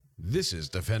This is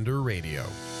Defender Radio.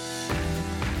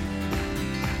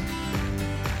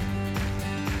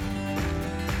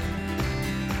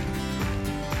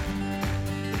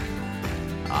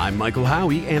 I'm Michael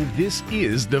Howie, and this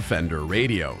is Defender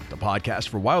Radio, the podcast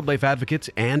for wildlife advocates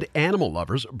and animal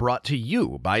lovers, brought to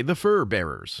you by the Fur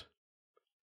Bearers.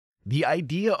 The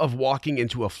idea of walking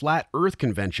into a flat Earth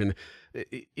convention,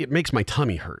 it makes my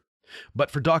tummy hurt.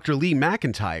 But for Dr. Lee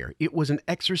McIntyre, it was an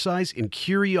exercise in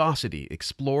curiosity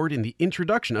explored in the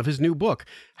introduction of his new book,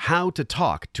 How to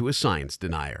Talk to a Science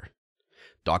Denier.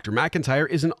 Dr. McIntyre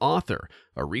is an author,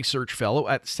 a research fellow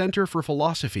at Center for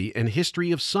Philosophy and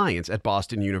History of Science at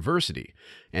Boston University,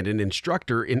 and an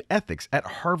instructor in ethics at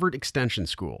Harvard Extension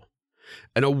School.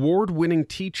 An award-winning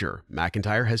teacher,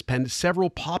 McIntyre has penned several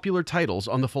popular titles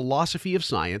on the philosophy of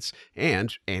science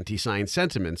and anti-science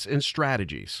sentiments and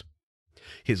strategies.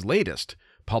 His latest,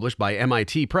 published by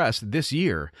MIT Press this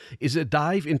year, is a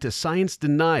dive into science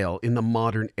denial in the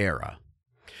modern era.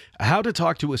 How to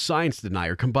Talk to a Science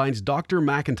Denier combines Dr.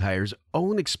 McIntyre's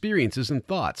own experiences and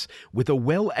thoughts with a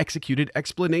well-executed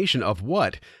explanation of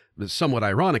what, somewhat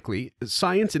ironically,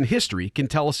 science and history can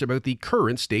tell us about the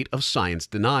current state of science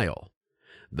denial.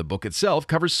 The book itself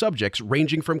covers subjects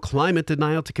ranging from climate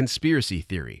denial to conspiracy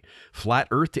theory, flat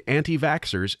Earth to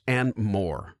anti-vaxxers, and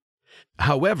more.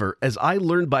 However, as I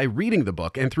learned by reading the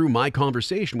book and through my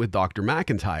conversation with Dr.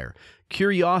 McIntyre,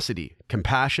 curiosity,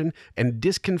 compassion, and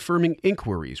disconfirming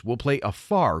inquiries will play a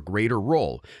far greater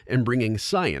role in bringing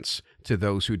science to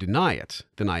those who deny it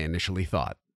than I initially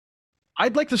thought.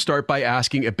 I'd like to start by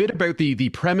asking a bit about the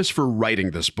premise for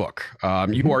writing this book.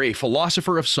 You are a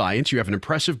philosopher of science, you have an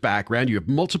impressive background, you have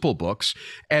multiple books,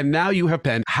 and now you have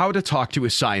penned How to Talk to a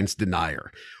Science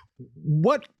Denier.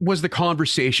 What was the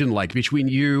conversation like between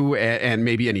you and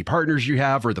maybe any partners you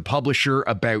have or the publisher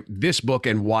about this book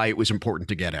and why it was important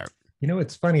to get out? You know,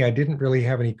 it's funny. I didn't really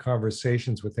have any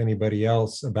conversations with anybody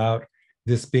else about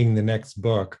this being the next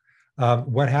book.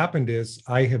 What happened is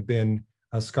I have been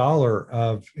a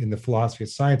scholar in the philosophy of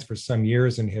science for some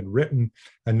years and had written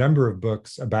a number of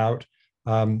books about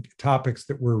topics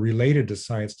that were related to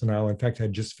science denial. In fact, I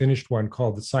had just finished one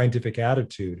called The Scientific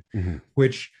Attitude,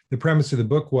 which the premise of the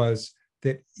book was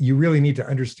that you really need to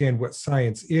understand what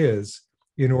science is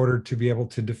in order to be able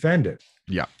to defend it.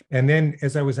 Yeah. And then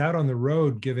as I was out on the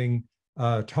road giving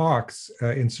talks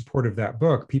in support of that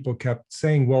book, people kept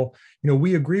saying, well,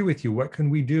 we agree with you. What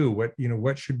can we do?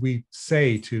 What should we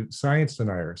say to science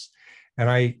deniers?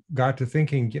 And I got to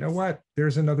thinking,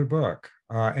 there's another book.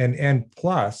 And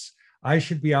plus, I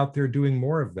should be out there doing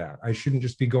more of that. I shouldn't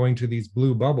just be going to these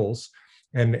blue bubbles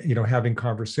and having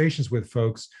conversations with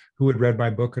folks who had read my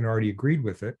book and already agreed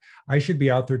with it. I should be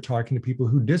out there talking to people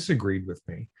who disagreed with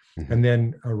me and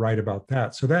then write about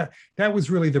that. So that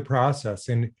was really the process.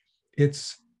 And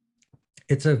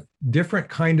it's a different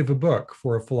kind of a book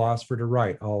for a philosopher to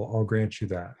write. I'll grant you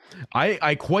that.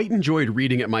 I quite enjoyed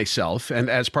reading it myself. And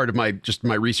as part of my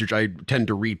research, I tend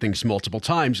to read things multiple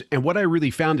times. And what I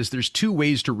really found is there's two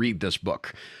ways to read this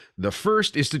book. The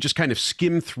first is to just kind of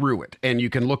skim through it. And you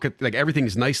can look at,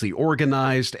 everything's nicely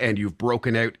organized and you've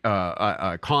broken out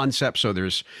a concept. So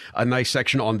there's a nice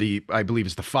section on I believe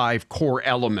it's the 5 core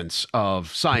elements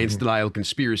of science denial,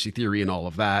 conspiracy theory, and all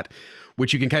of that,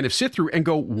 which you can kind of sit through and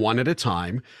go one at a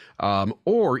time,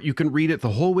 or you can read it the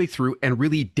whole way through and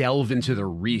really delve into the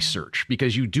research,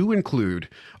 because you do include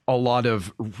a lot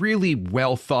of really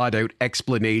well thought out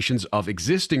explanations of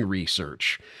existing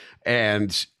research.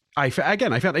 And I found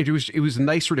it was a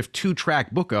nice sort of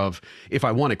 2-track book of, if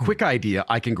I want a quick idea,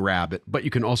 I can grab it, but you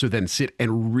can also then sit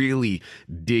and really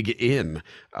dig in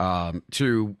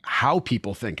to how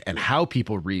people think and how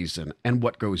people reason and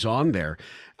what goes on there.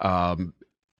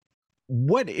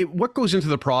 What goes into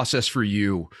the process for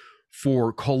you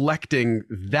for collecting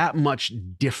that much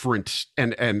different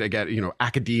and again,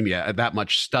 academia, that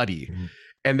much study,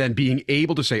 and then being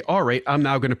able to say, all right, I'm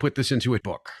now going to put this into a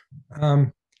book?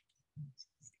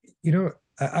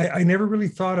 I never really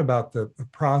thought about the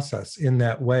process in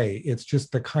that way. It's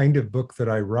just the kind of book that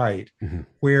I write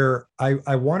where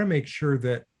I want to make sure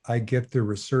that I get the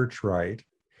research right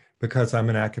because I'm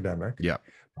an academic. Yeah.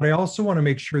 But I also want to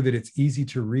make sure that it's easy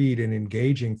to read and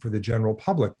engaging for the general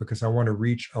public because I want to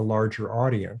reach a larger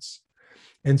audience.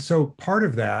 And so part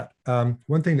of that,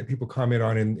 one thing that people comment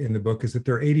on in the book is that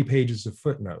there are 80 pages of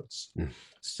footnotes.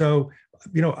 So,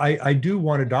 I do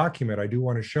want to document, I do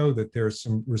want to show that there's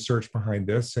some research behind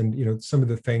this and, some of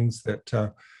the things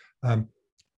that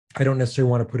I don't necessarily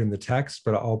want to put in the text,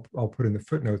 but I'll put in the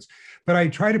footnotes. But I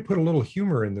try to put a little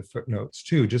humor in the footnotes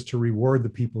too, just to reward the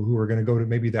people who are going to go to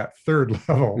maybe that third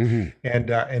level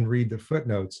and read the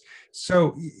footnotes.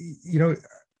 So,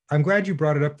 I'm glad you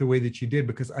brought it up the way that you did,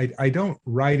 because I don't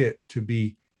write it to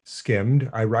be skimmed.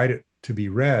 I write it to be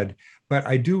read, but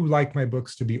I do like my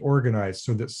books to be organized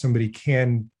so that somebody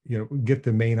can, get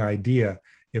the main idea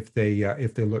if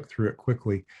they look through it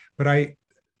quickly. But I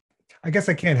guess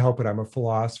I can't help it. I'm a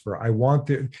philosopher.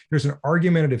 There's an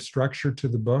argumentative structure to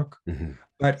the book,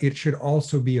 but it should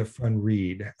also be a fun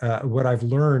read. What I've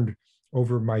learned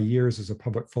over my years as a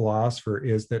public philosopher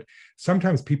is that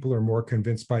sometimes people are more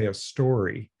convinced by a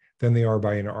story than they are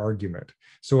by an argument.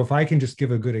 So if I can just give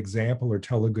a good example or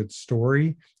tell a good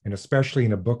story, and especially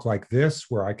in a book like this,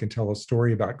 where I can tell a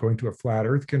story about going to a flat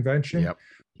earth convention,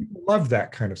 people love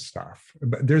that kind of stuff.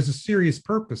 But there's a serious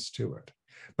purpose to it,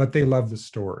 but they love the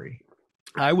story.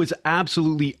 I was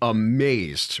absolutely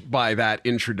amazed by that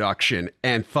introduction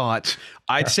and thought,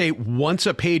 I'd say once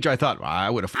a page, I thought, well, I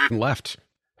would have left.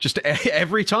 Just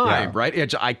every time,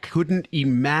 right? I couldn't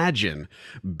imagine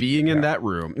being in that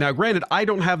room. Now, granted, I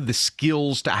don't have the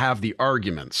skills to have the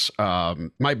arguments.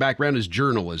 My background is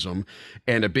journalism,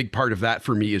 and a big part of that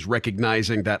for me is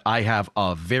recognizing that I have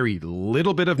a very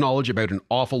little bit of knowledge about an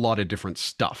awful lot of different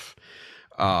stuff.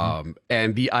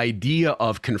 And the idea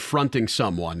of confronting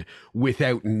someone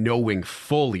without knowing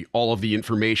fully all of the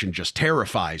information just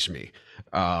terrifies me,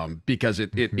 because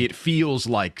it feels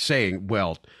like saying,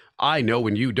 well, I know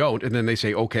and you don't. And then they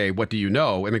say, okay, what do you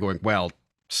know? And they're going, well,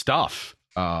 stuff.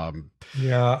 I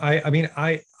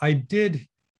did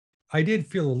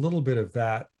feel a little bit of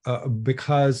that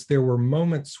because there were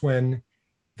moments when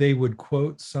they would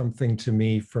quote something to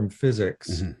me from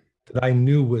physics that I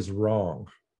knew was wrong,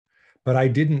 but I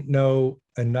didn't know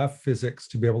enough physics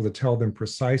to be able to tell them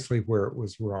precisely where it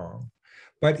was wrong.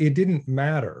 But it didn't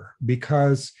matter,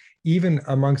 because even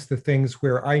amongst the things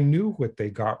where I knew what they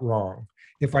got wrong,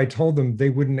 if I told them, they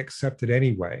wouldn't accept it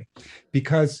anyway.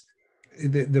 Because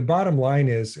the bottom line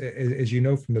is, as you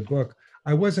know from the book,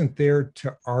 I wasn't there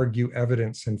to argue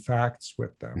evidence and facts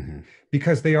with them,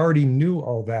 because they already knew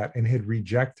all that and had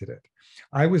rejected it.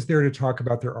 I was there to talk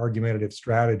about their argumentative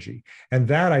strategy. And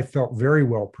that I felt very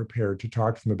well prepared to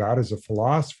talk to them about as a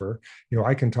philosopher.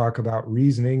 I can talk about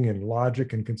reasoning and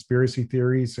logic and conspiracy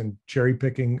theories and cherry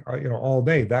picking, all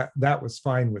day. That was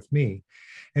fine with me.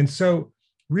 And so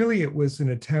really, it was an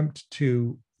attempt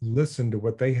to listen to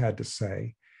what they had to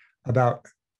say about,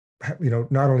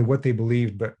 not only what they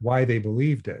believed, but why they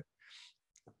believed it.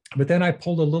 But then I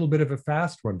pulled a little bit of a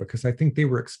fast one, because I think they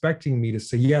were expecting me to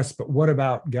say, yes, but what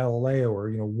about Galileo? Or,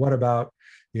 what about,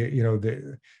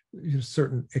 the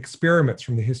certain experiments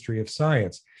from the history of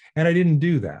science? And I didn't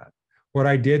do that. What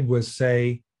I did was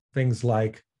say things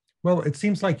like, well, it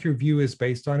seems like your view is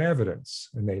based on evidence.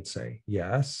 And they'd say,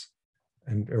 yes.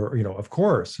 Or of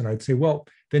course. And I'd say, well,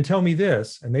 then tell me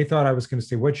this. And they thought I was going to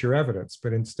say, what's your evidence?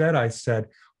 But instead I said,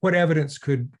 what evidence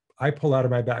could I pull out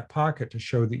of my back pocket to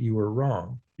show that you were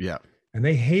wrong? Yeah. And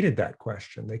they hated that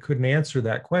question. They couldn't answer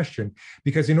that question,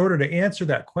 because in order to answer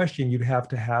that question, you'd have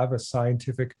to have a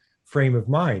scientific frame of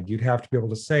mind. You'd have to be able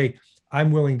to say, I'm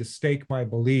willing to stake my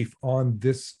belief on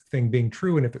this thing being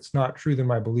true. And if it's not true, then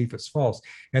my belief is false.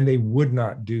 And they would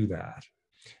not do that.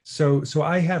 So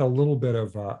I had a little bit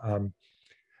of,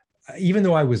 even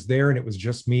though I was there and it was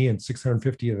just me and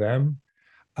 650 of them,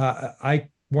 I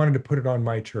wanted to put it on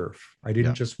my turf. I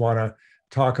didn't just want to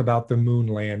talk about the moon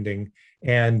landing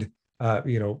and,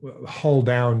 hull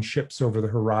down ships over the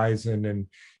horizon and,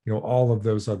 all of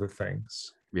those other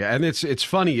things. Yeah. And it's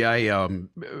funny.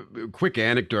 Quick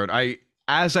anecdote.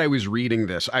 As I was reading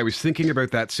this, I was thinking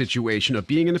about that situation of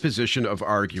being in a position of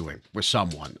arguing with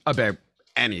someone about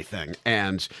anything.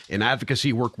 And in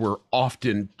advocacy work, we're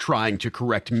often trying to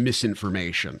correct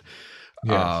misinformation.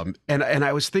 Yes. And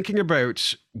I was thinking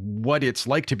about what it's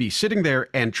like to be sitting there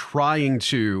and trying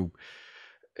to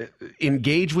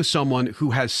engage with someone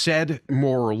who has said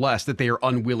more or less that they are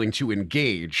unwilling to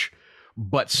engage,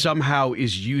 but somehow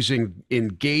is using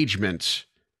engagement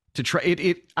to try it.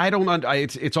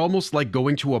 It's almost like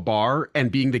going to a bar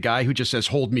and being the guy who just says,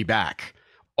 hold me back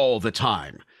all the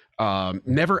time.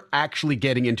 Never actually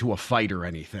getting into a fight or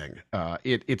anything.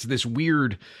 It's this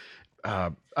weird,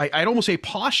 I'd almost say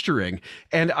posturing.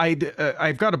 And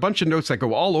I've got a bunch of notes that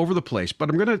go all over the place, but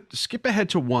I'm going to skip ahead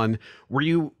to one where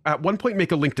you at one point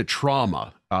make a link to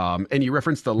trauma. And you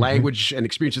reference the language and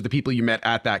experience of the people you met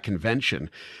at that convention.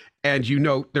 And you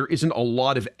note there isn't a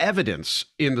lot of evidence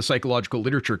in the psychological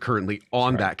literature currently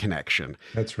on that connection.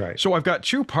 That's right. So I've got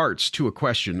two parts to a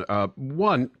question.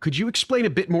 One, could you explain a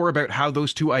bit more about how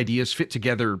those two ideas fit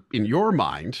together in your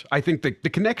mind? I think the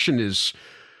connection is,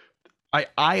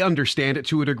 I understand it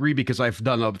to a degree because I've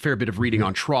done a fair bit of reading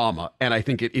on trauma, and I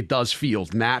think it does feel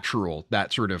natural,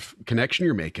 that sort of connection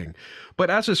you're making.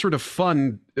 But as a sort of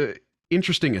fun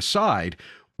interesting aside,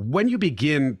 when you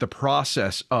begin the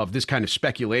process of this kind of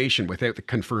speculation without the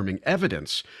confirming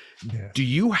evidence, do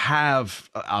you have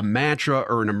a mantra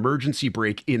or an emergency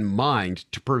brake in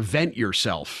mind to prevent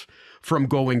yourself from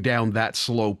going down that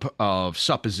slope of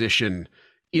supposition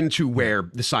into where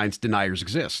the science deniers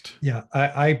exist? Yeah,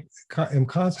 I am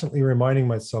constantly reminding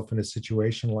myself in a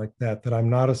situation like that I'm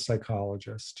not a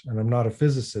psychologist and I'm not a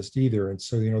physicist either. And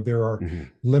so, there are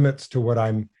limits to what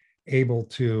I'm able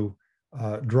to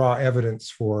draw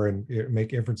evidence for and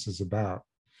make inferences about.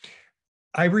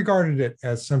 I regarded it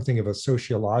as something of a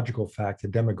sociological fact, a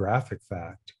demographic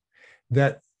fact,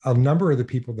 that a number of the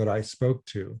people that I spoke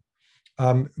to,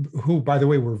 who, by the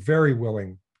way, were very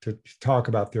willing to talk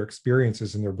about their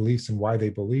experiences and their beliefs and why they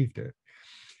believed it,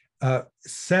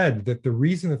 said that the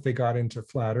reason that they got into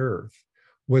flat Earth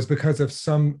was because of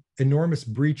some enormous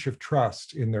breach of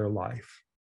trust in their life.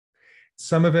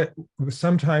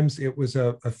 Sometimes it was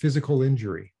a physical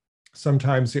injury.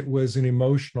 Sometimes it was an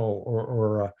emotional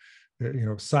or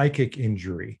psychic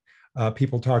injury.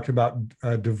 People talked about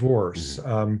divorce,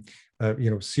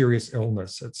 serious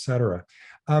illness, etc.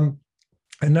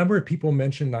 A number of people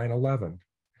mentioned 9/11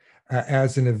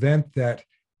 as an event that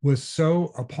was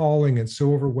so appalling and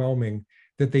so overwhelming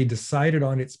that they decided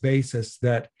on its basis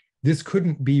that this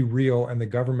couldn't be real and the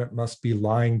government must be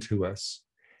lying to us.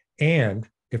 And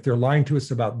if they're lying to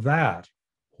us about that,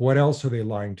 what else are they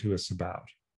lying to us about?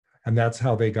 And that's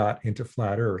how they got into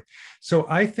flat Earth. So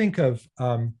I think of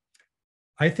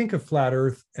flat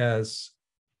Earth as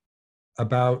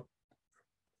about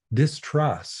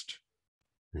distrust,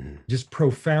 just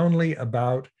profoundly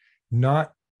about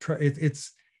not.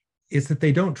 It's that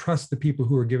they don't trust the people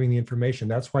who are giving the information.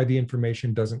 That's why the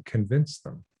information doesn't convince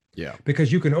them. Yeah,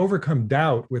 because you can overcome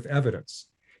doubt with evidence.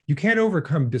 You can't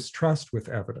overcome distrust with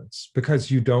evidence because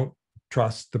you don't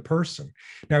trust the person.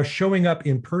 Now, showing up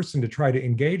in person to try to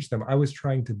engage them, I was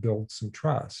trying to build some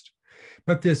trust.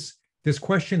 But this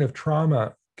question of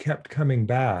trauma kept coming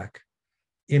back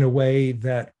in a way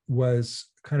that was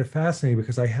kind of fascinating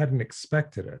because I hadn't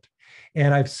expected it.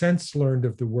 And I've since learned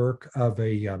of the work of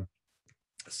a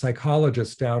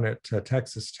psychologist down at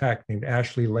Texas Tech named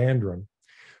Ashley Landrum,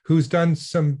 who's done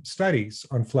some studies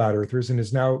on flat earthers and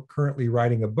is now currently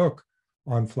writing a book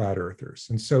on flat earthers.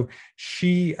 And so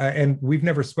she, and we've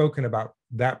never spoken about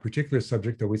that particular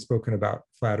subject, though we've spoken about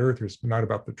flat earthers, but not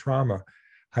about the trauma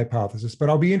hypothesis. But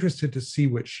I'll be interested to see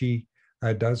what she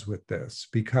does with this,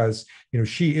 because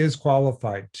she is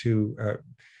qualified to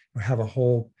have a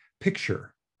whole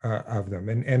picture of them.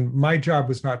 And my job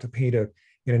was not to paint an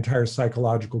entire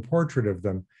psychological portrait of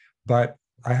them, but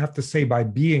I have to say, by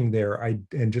being there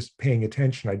and just paying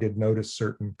attention, I did notice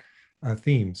certain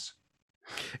themes.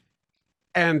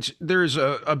 And there's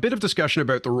a bit of discussion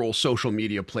about the role social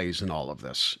media plays in all of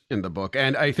this in the book.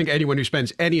 And I think anyone who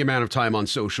spends any amount of time on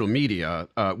social media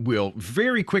will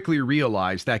very quickly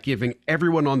realize that giving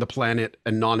everyone on the planet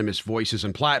anonymous voices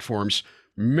and platforms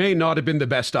may not have been the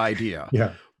best idea.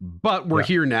 Yeah. But we're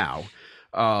here now.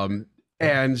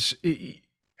 And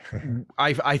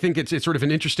I think it's sort of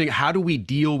an interesting, how do we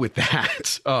deal with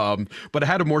that? But I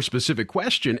had a more specific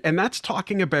question, and that's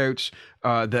talking about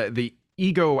the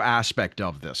ego aspect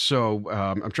of this. So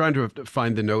I'm trying to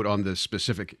find the note on the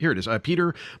specific. Here it is.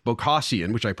 Peter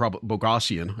Boghossian,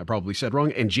 Boghossian, I probably said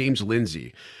wrong, and James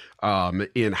Lindsay,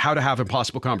 in How to Have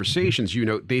Impossible Conversations,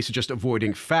 they suggest avoid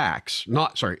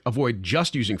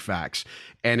just using facts,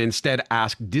 and instead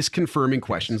ask disconfirming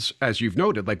questions, as you've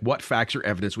noted, like what facts or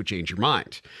evidence would change your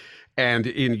mind. And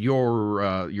in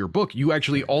your book, you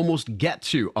actually almost get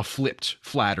to a flipped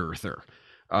flat earther.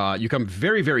 You come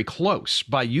very, very close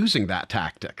by using that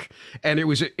tactic. And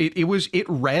it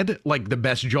read like the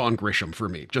best John Grisham for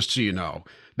me, just so you know.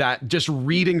 That just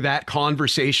reading that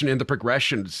conversation and the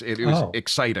progressions, it was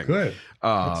exciting. Good.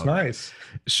 That's nice.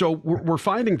 So we're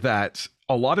finding that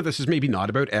a lot of this is maybe not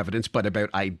about evidence, but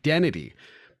about identity.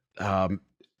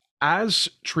 As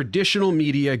traditional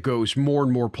media goes more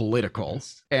and more political,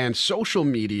 yes, and social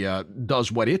media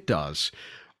does what it does,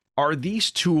 are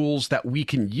these tools that we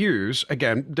can use,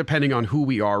 again, depending on who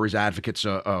we are as advocates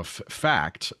of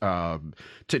fact,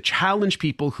 to challenge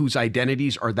people whose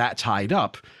identities are that tied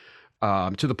up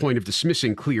to the point of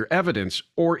dismissing clear evidence?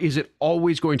 Or is it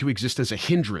always going to exist as a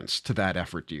hindrance to that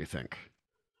effort, do you think?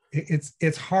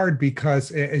 It's hard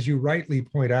because, as you rightly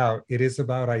point out, it is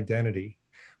about identity,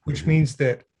 which means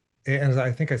that, as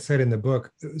I think I said in the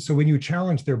book, so when you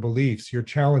challenge their beliefs, you're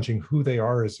challenging who they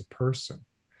are as a person.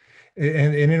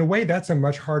 And in a way, that's a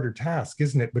much harder task,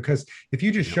 isn't it? Because if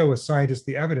you just show a scientist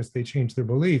the evidence, they change their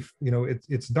belief,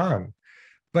 it's done.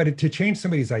 But to change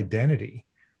somebody's identity,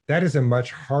 that is a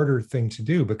much harder thing to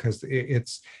do because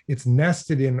it's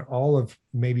nested in all of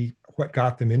maybe what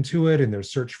got them into it and their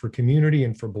search for community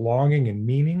and for belonging and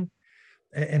meaning.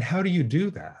 And how do you do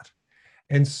that?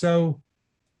 And so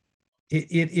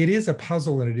it is a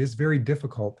puzzle and it is very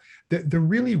difficult. The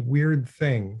really weird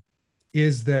thing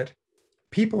is that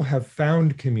people have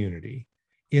found community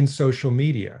in social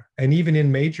media and even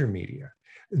in major media,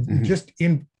 just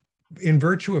in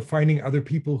virtue of finding other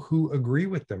people who agree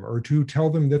with them or to tell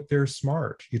them that they're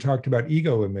smart. You talked about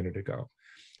ego a minute ago.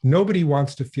 Nobody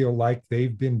wants to feel like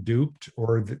they've been duped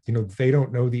or that, they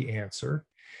don't know the answer.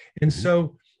 And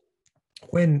so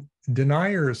when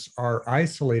deniers are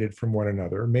isolated from one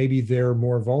another, maybe they're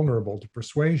more vulnerable to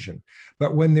persuasion.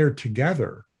 But when they're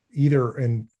together, either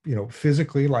in,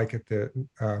 physically, like at the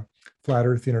Flat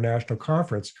Earth International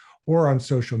Conference, or on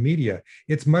social media,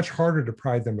 it's much harder to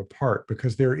pry them apart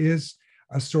because there is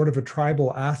a sort of a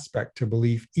tribal aspect to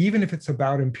belief, even if it's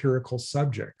about empirical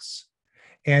subjects.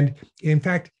 And in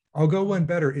fact, I'll go one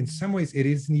better. In some ways, it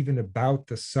isn't even about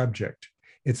the subject.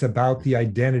 It's about the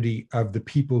identity of the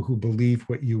people who believe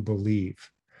what you believe.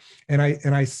 And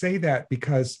I say that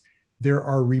because there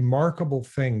are remarkable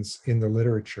things in the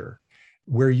literature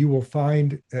where you will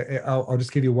find, I'll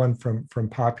just give you one from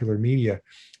popular media.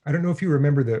 I don't know if you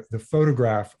remember the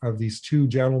photograph of these two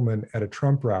gentlemen at a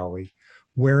Trump rally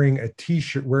wearing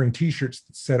t-shirts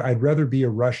that said, "I'd rather be a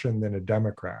Russian than a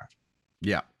Democrat."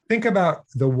 Yeah. Think about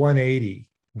the 180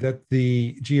 that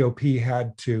the GOP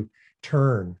had to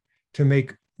turn to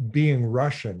make being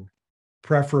Russian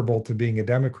preferable to being a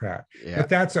Democrat. Yeah. But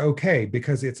that's okay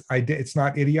because it's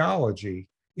not ideology,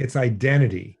 it's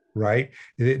identity, right?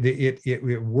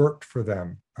 It worked for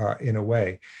them in a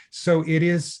way. So it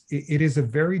is a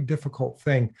very difficult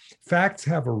thing. Facts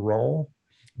have a role,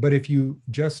 but if you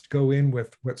just go in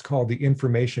with what's called the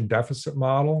information deficit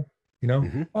model,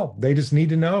 they just need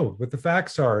to know what the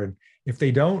facts are. And if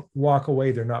they don't, walk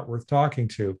away, they're not worth talking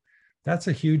to. That's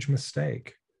a huge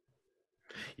mistake.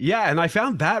 Yeah, and I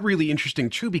found that really interesting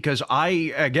too, because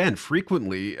I, again,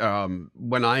 frequently,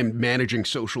 when I'm managing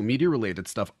social media related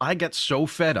stuff, I get so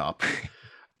fed up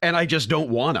and I just don't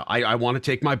want to. I want to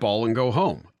take my ball and go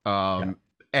home.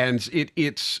 And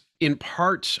it's in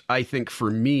part, I think,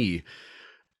 for me,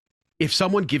 if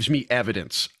someone gives me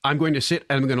evidence, I'm going to sit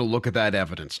and I'm going to look at that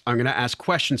evidence. I'm going to ask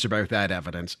questions about that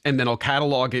evidence, and then I'll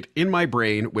catalog it in my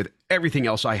brain with everything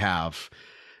else I have.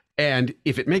 And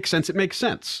if it makes sense, it makes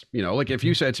sense. Like if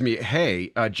you said to me,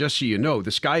 "Hey, just so you know,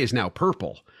 the sky is now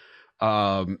purple.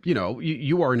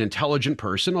 You are an intelligent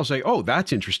person." I'll say, "Oh,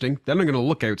 that's interesting." Then I'm going to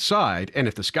look outside. And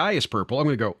if the sky is purple, I'm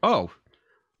going to go, "Oh,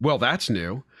 well, that's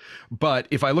new." But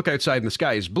if I look outside and the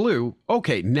sky is blue,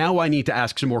 okay, now I need to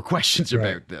ask some more questions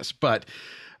about this. But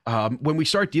when we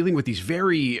start dealing with these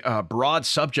very broad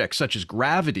subjects such as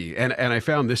gravity, and I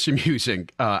found this amusing,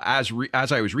 as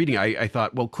I was reading, I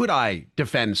thought, well, could I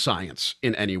defend science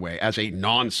in any way as a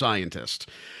non-scientist?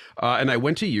 And I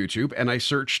went to YouTube and I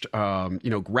searched,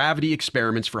 gravity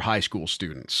experiments for high school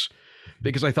students,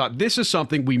 because I thought this is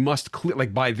something we must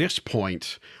by this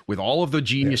point, with all of the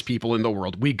genius people in the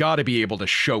world, we got to be able to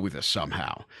show this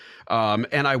somehow.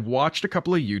 And I watched a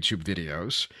couple of YouTube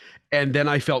videos, and then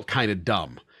I felt kind of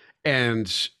dumb.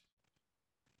 And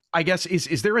I guess,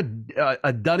 is there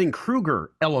a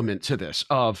Dunning-Kruger element to this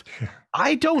of,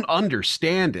 I don't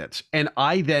understand it, and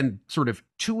I then sort of,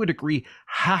 to a degree,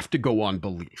 have to go on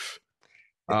belief?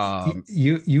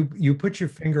 You put your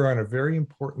finger on a very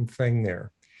important thing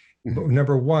there.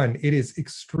 Number one, it is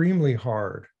extremely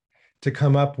hard to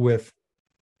come up with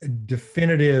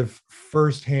definitive,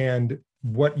 firsthand,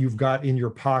 what you've got in your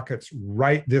pockets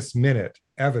right this minute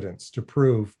evidence to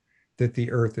prove that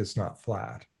the Earth is not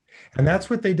flat. And that's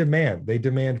what they demand. They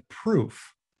demand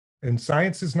proof. And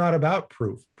science is not about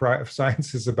proof.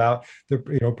 Science is about the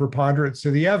preponderance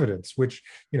of the evidence, which,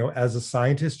 as a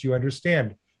scientist, you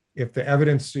understand if the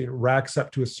evidence racks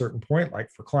up to a certain point, like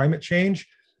for climate change,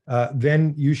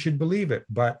 then you should believe it.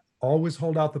 But always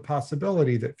hold out the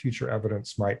possibility that future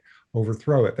evidence might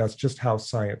overthrow it. That's just how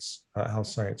science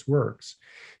works.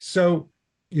 So,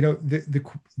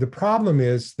 the problem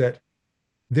is that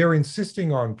they're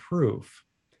insisting on proof,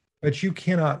 but you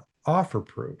cannot offer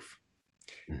proof.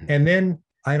 And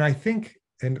I think,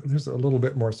 and there's a little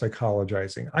bit more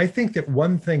psychologizing, I think that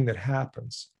one thing that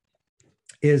happens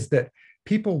is that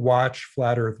people watch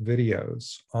flat Earth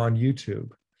videos on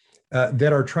YouTube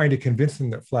that are trying to convince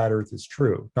them that flat Earth is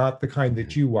true, not the kind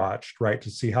that you watched, right,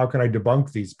 to see how can I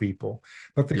debunk these people,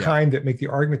 but the kind that make the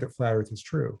argument that flat Earth is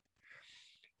true.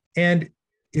 And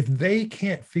if they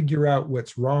can't figure out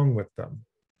what's wrong with them,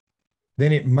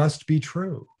 then it must be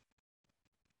true.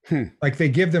 Like they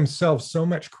give themselves so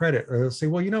much credit, or they'll say,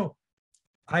 well,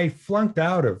 I flunked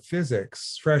out of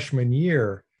physics freshman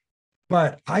year,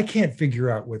 but I can't figure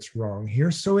out what's wrong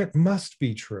here, so it must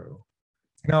be true.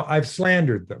 Now, I've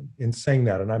slandered them in saying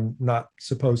that, and I'm not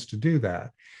supposed to do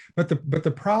that. But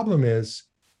the problem is,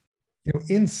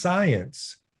 in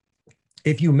science,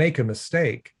 if you make a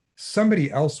mistake,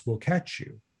 somebody else will catch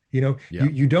you. Yeah.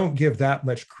 You don't give that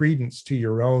much credence to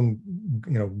your own,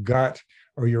 gut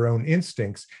or your own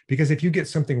instincts, because if you get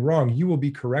something wrong, you will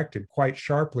be corrected quite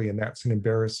sharply, and that's an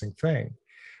embarrassing thing.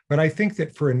 But I think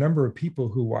that for a number of people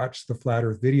who watch the flat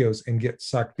Earth videos and get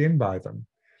sucked in by them,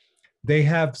 they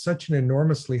have such an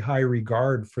enormously high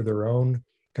regard for their own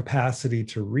capacity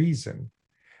to reason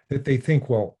that they think,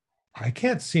 well, I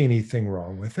can't see anything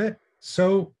wrong with it,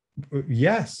 so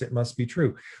yes, it must be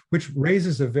true, which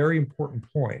raises a very important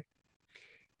point.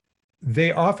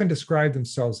 They often describe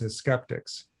themselves as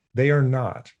skeptics. They are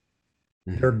not.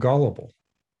 They're gullible.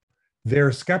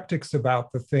 They're skeptics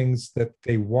about the things that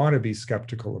they want to be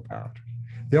skeptical about.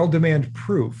 They'll demand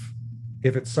proof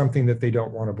if it's something that they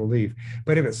don't want to believe.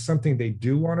 But if it's something they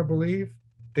do want to believe,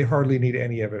 they hardly need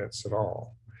any evidence at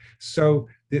all. So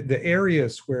the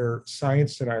areas where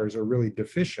science deniers are really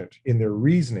deficient in their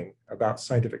reasoning about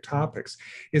scientific topics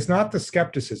is not the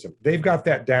skepticism. They've got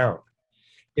that down.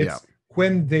 It's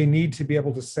when they need to be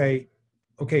able to say,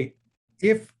 okay,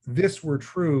 if this were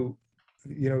true,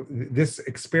 this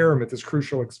experiment, this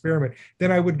crucial experiment,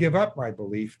 then I would give up my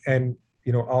belief and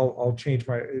I'll change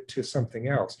to something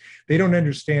else. They don't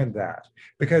understand that,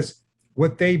 because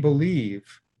what they believe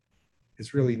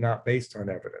is really not based on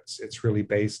evidence. It's really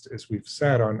based, as we've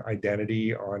said, on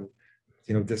identity, on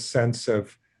this sense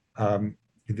of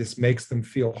this makes them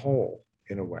feel whole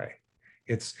in a way.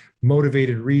 It's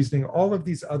motivated reasoning, all of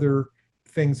these other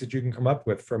things that you can come up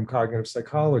with from cognitive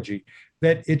psychology,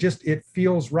 that it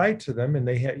feels right to them, and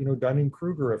they have,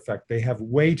 Dunning-Kruger effect. They have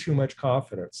way too much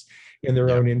confidence in their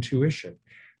own intuition.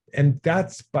 And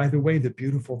that's, by the way, the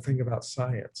beautiful thing about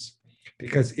science,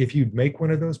 because if you make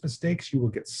one of those mistakes, you will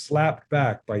get slapped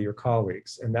back by your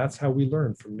colleagues. And that's how we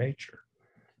learn from nature.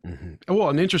 Mm-hmm. Well,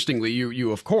 and interestingly,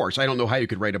 you of course, I don't know how you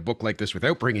could write a book like this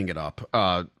without bringing it up.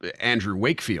 Andrew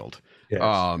Wakefield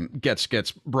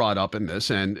gets brought up in this,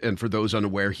 and for those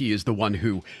unaware, he is the one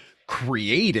who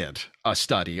created a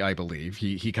study, I believe.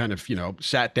 He kind of,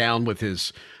 sat down with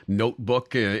his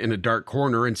notebook in a dark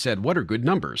corner and said, what are good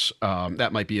numbers?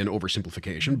 That might be an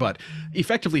oversimplification, but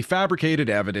effectively fabricated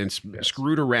evidence,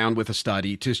 screwed around with a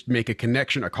study to make a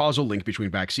connection, a causal link between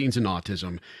vaccines and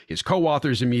autism. His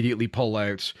co-authors immediately pull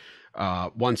out.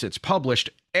 Once it's published,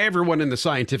 everyone in the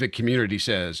scientific community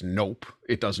says, nope,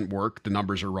 it doesn't work. The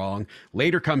numbers are wrong.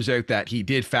 Later comes out that he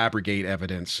did fabricate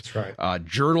evidence. That's right.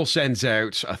 Journal sends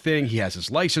out a thing. He has his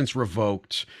license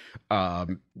revoked.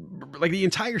 Like the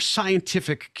entire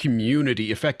scientific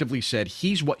community effectively said,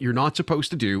 he's what you're not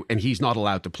supposed to do, and he's not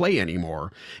allowed to play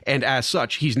anymore. And as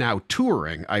such, he's now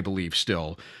touring, I believe,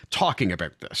 still talking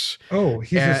about this. Oh,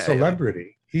 he's a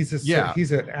celebrity. He's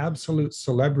an absolute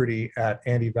celebrity at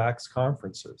anti-vax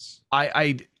conferences.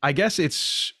 I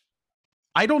guess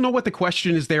I don't know what the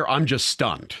question is there. I'm just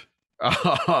stunned.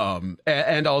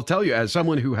 And I'll tell you, as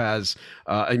someone who has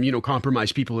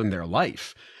immunocompromised people in their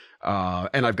life,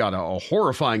 and I've got a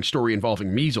horrifying story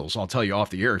involving measles. I'll tell you off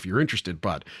the air if you're interested,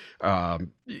 but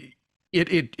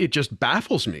it just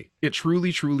baffles me. It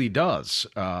truly, truly does.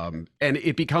 And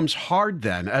it becomes hard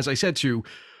then, as I said, to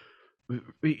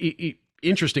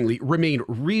interestingly remain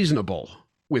reasonable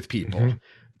with people.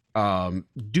 Mm-hmm.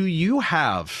 Do you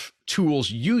have tools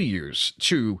you use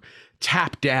to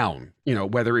tap down,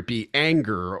 whether it be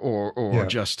anger or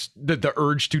just the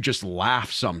urge to just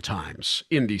laugh sometimes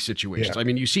in these situations? I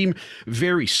mean, you seem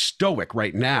very stoic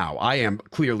right now. I am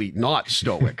clearly not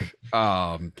stoic.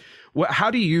 How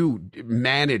do you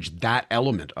manage that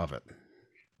element of it?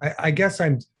 I guess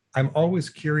I'm always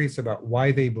curious about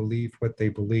why they believe what they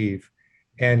believe,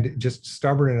 and just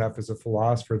stubborn enough as a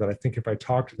philosopher that I think if I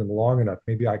talk to them long enough,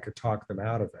 maybe I could talk them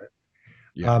out of it.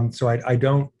 Yeah. So I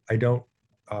don't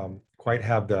quite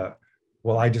have the,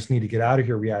 well, I just need to get out of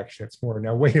here reaction. It's more,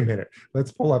 now, wait a minute,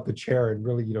 let's pull up the chair and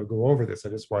really, go over this. I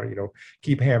just want to,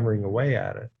 keep hammering away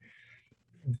at it.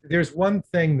 There's one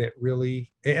thing that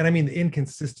really, and I mean, the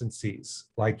inconsistencies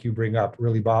like you bring up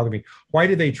really bother me. Why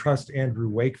do they trust Andrew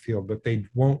Wakefield, but they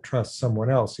won't trust someone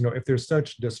else? If they're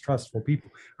such distrustful people,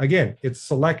 again, it's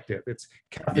selective. It's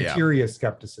cafeteria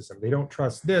skepticism. They don't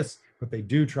trust this, but they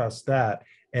do trust that.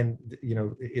 And,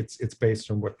 it's based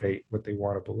on what they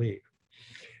want to believe.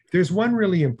 There's one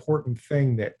really important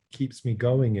thing that keeps me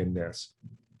going in this,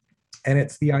 and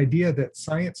it's the idea that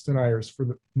science deniers,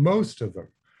 for most of them,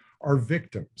 are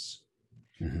victims.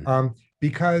 Mhm.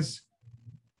 Because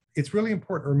it's really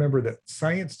important to remember that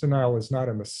science denial is not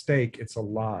a mistake, it's a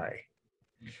lie.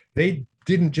 They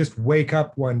didn't just wake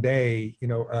up one day,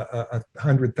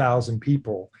 100,000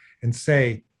 people and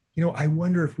say, I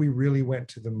wonder if we really went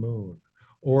to the moon,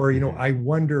 or Mhm. I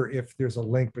wonder if there's a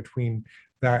link between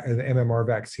that the MMR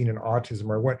vaccine and autism,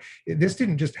 or what. This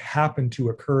didn't just happen to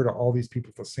occur to all these people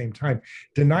at the same time.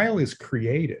 Denial is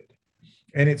created,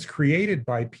 and it's created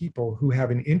by people who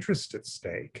have an interest at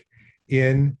stake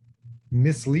in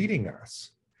misleading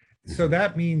us. So Mhm.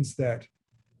 that means that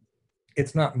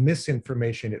it's not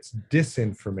misinformation, it's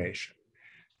disinformation.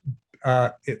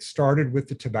 It started with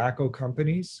the tobacco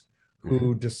companies Mhm.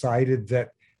 who decided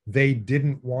that they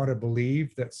didn't want to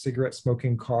believe that cigarette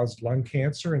smoking caused lung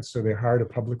cancer. And so they hired a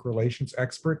public relations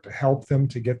expert to help them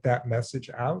to get that message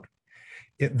out.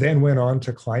 It then went on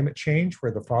to climate change,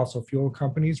 where the fossil fuel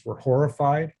companies were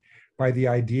horrified by the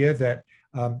idea that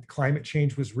climate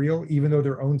change was real, even though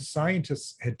their own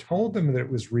scientists had told them that it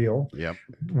was real, Yep.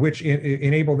 which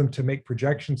enabled them to make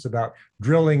projections about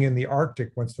drilling in the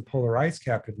Arctic once the polar ice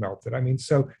cap had melted. I mean,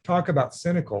 so talk about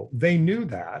cynical. They knew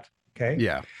that. Okay.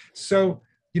 Yeah. So,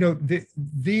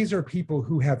 these are people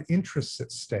who have interests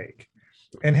at stake.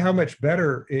 And how much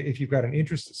better, if you've got an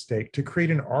interest at stake, to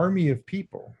create an army of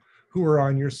people who are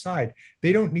on your side.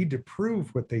 They don't need to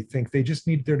prove what they think. They just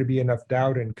need there to be enough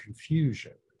doubt and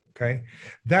confusion. Okay.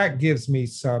 That gives me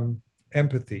some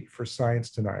empathy for science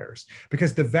deniers,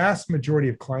 because the vast majority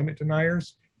of climate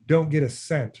deniers don't get a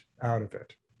cent out of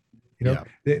it. Yeah.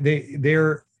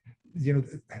 They're,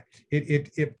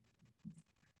 it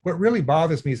what really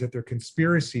bothers me is that they're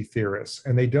conspiracy theorists,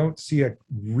 and they don't see a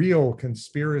real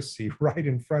conspiracy right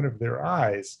in front of their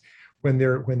eyes when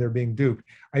they're being duped.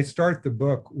 I start the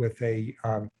book with a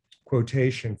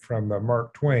quotation from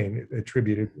Mark Twain,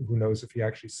 attributed, who knows if he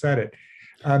actually said it,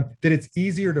 that it's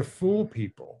easier to fool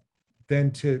people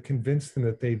than to convince them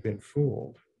that they've been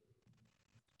fooled.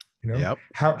 Yep.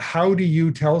 How do you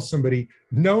tell somebody,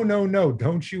 no, no, no,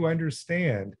 don't you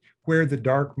understand where the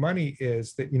dark money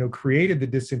is that created the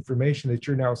disinformation that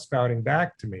you're now spouting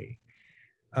back to me?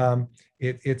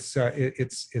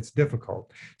 It's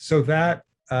difficult. So that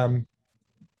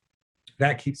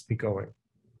keeps me going.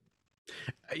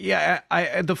 Yeah,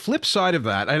 the flip side of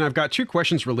that, and I've got two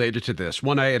questions related to this.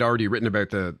 One, I had already written about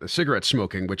the cigarette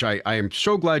smoking, which I am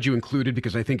so glad you included,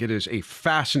 because I think it is a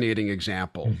fascinating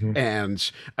example. Mm-hmm.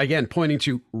 And again, pointing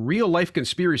to real life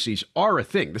conspiracies are a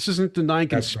thing. This isn't denying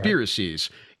That's right.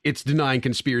 conspiracies, it's denying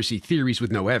conspiracy theories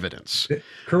with no evidence.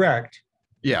 Correct.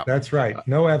 Yeah. That's right.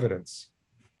 No evidence.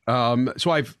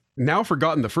 So I've now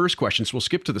forgotten the first question, so we'll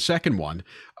skip to the second one.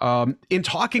 In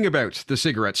talking about the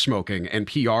cigarette smoking and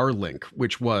PR link,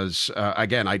 which was,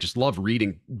 again, I just love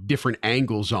reading different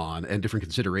angles on and different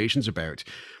considerations about.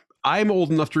 I'm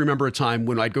old enough to remember a time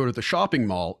when I'd go to the shopping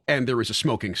mall and there was a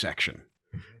smoking section.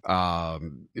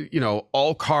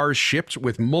 All cars shipped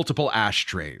with multiple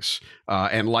ashtrays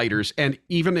and lighters. And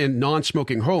even in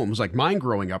non-smoking homes like mine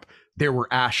growing up, there were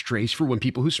ashtrays for when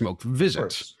people who smoked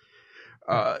visit.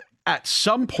 At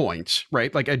some point,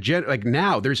 right, like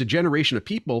now, there's a generation of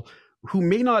people who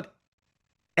may not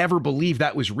ever believe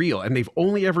that was real, and they've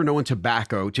only ever known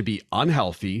tobacco to be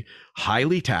unhealthy,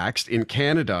 highly taxed. In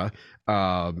Canada,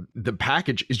 the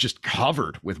package is just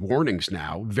covered with warnings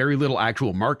now, very little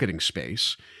actual marketing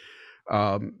space.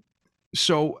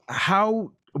 So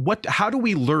how do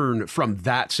we learn from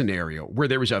that scenario where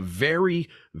there was a very,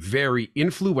 very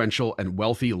influential and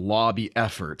wealthy lobby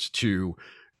effort to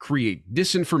create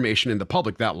disinformation in the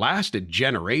public that lasted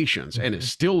generations and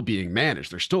is still being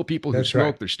managed? There's still people who smoke.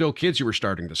 Right. There's still kids who are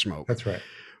starting to smoke. That's right.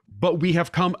 But we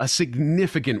have come a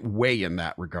significant way in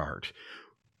that regard.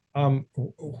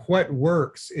 What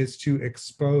works is to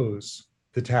expose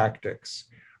the tactics.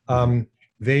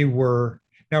 They were,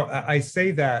 now I say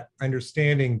that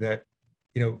understanding that,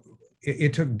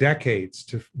 it took decades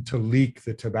to leak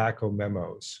the tobacco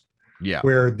memos. Yeah.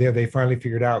 Where they finally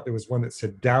figured out there was one that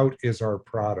said, doubt is our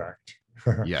product.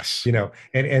 Yes.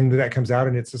 And that comes out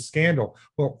and it's a scandal.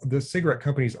 Well, the cigarette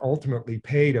companies ultimately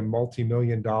paid a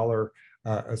multi-million-dollar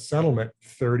settlement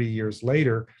 30 years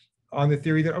later on the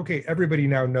theory that, okay, everybody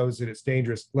now knows that it's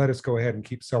dangerous. Let us go ahead and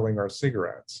keep selling our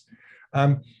cigarettes.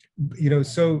 So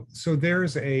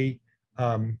there's a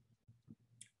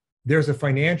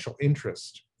financial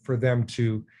interest for them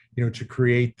to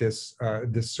create this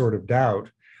sort of doubt.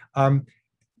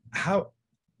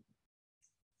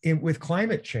 With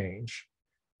climate change,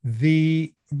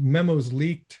 the memos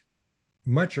leaked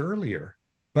much earlier,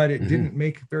 but it didn't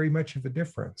make very much of a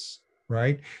difference,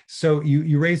 right? So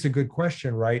you raise a good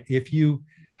question, right?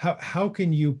 How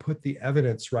can you put the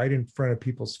evidence right in front of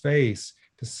people's face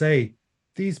to say,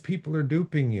 these people are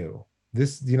duping you.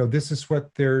 This is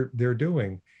what they're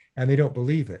doing, and they don't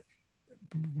believe it.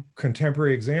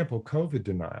 Contemporary example, COVID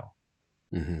denial.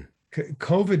 Mm-hmm.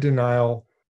 COVID denial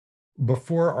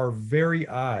before our very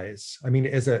eyes. I mean,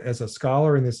 as a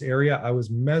scholar in this area, I was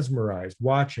mesmerized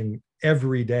watching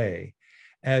every day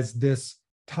as this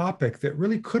topic that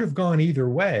really could have gone either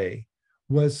way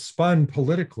was spun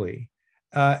politically.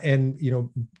 And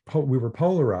we were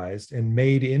polarized and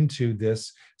made into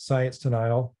this science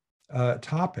denial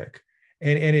topic,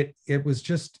 and it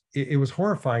was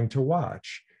horrifying to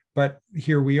watch. But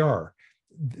here we are.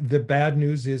 The bad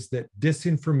news is that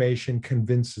disinformation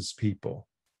convinces people.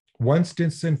 Once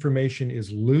disinformation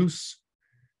is loose,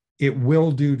 it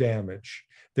will do damage.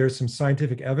 There's some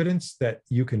scientific evidence that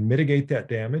you can mitigate that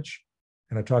damage,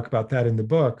 and I talk about that in the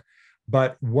book.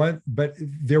 But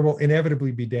there will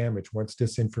inevitably be damage once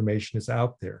disinformation is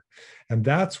out there. And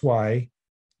that's why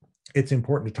it's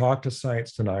important to talk to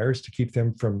science deniers to keep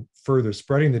them from further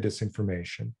spreading the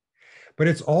disinformation. But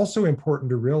it's also important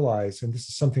to realize, and this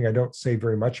is something I don't say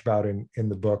very much about in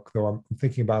the book, though I'm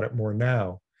thinking about it more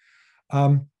now,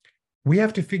 we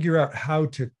have to figure out how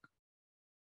to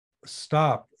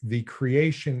stop the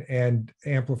creation and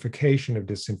amplification of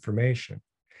disinformation,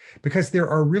 because there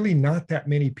are really not that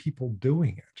many people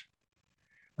doing it.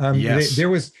 Yes. There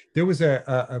was an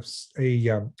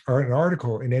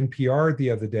article in NPR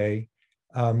the other day,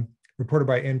 reported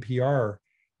by NPR,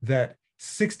 that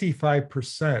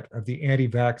 65% of the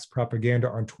anti-vax propaganda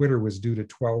on Twitter was due to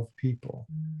 12 people.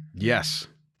 Yes.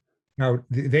 Now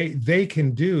they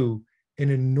can do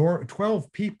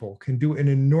 12 people can do an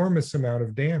enormous amount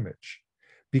of damage,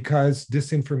 because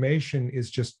disinformation is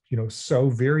just so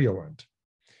virulent.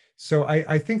 So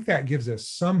I think that gives us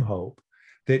some hope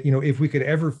that, if we could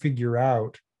ever figure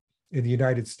out, in the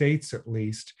United States at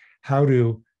least, how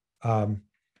to,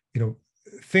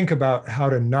 think about how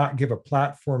to not give a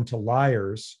platform to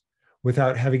liars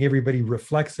without having everybody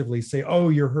reflexively say, oh,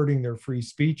 you're hurting their free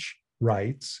speech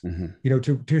rights,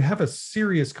 to have a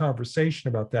serious conversation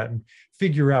about that and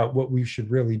figure out what we should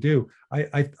really do.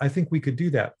 I think we could do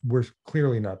that. We're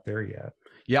clearly not there yet.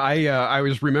 Yeah, I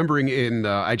was remembering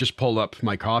I just pulled up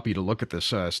my copy to look at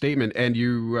this statement, and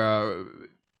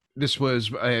this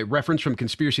was a reference from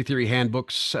Conspiracy Theory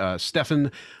Handbooks,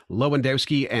 Stefan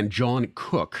Lewandowski and John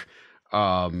Cook,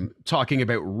 talking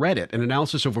about Reddit. An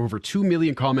analysis of over 2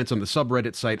 million comments on the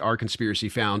subreddit site Our Conspiracy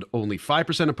found only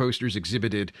 5% of posters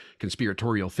exhibited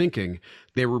conspiratorial thinking.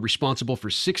 They were responsible for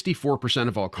 64%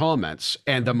 of all comments,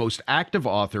 and the most active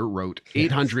author wrote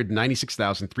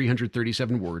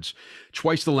 896,337 words,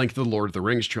 twice the length of the Lord of the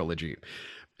Rings trilogy.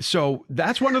 So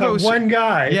that's one of those. One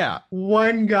guy. Yeah.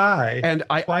 One guy. And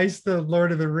twice the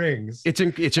Lord of the Rings. It's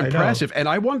impressive. And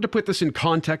I wanted to put this in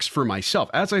context for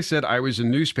myself. As I said, I was a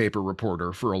newspaper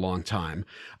reporter for a long time.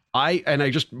 I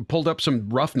just pulled up some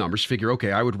rough numbers, figure,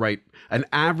 okay, I would write an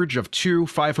average of 2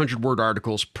 500-word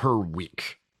articles per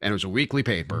week. And it was a weekly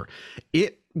paper.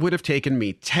 It would have taken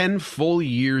me 10 full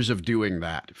years of doing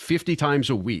that, 50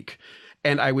 times a week.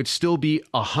 And I would still be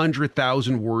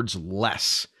 100,000 words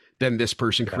less than this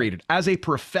person created. As a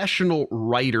professional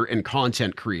writer and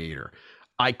content creator,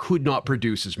 I could not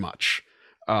produce as much.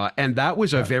 And that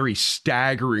was a very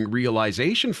staggering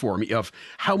realization for me of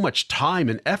how much time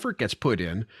and effort gets put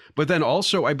in. But then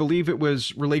also, I believe it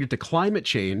was related to climate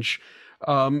change.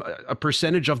 A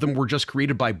percentage of them were just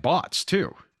created by bots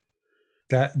too.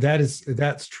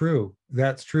 That's true.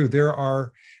 That's true. There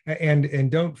are, and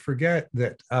don't forget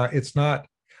that it's not,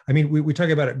 I mean, we talk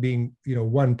about it being,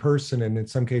 one person, and in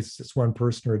some cases it's one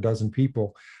person or a dozen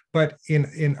people. But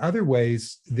in other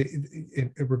ways,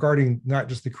 regarding not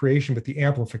just the creation, but the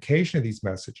amplification of these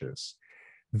messages,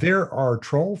 there are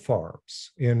troll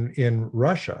farms in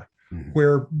Russia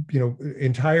where,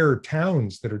 entire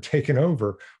towns that are taken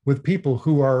over with people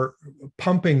who are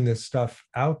pumping this stuff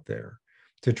out there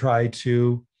to try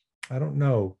to, I don't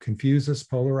know, confuse us,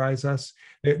 polarize us.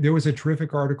 There was a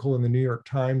terrific article in the New York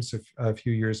Times a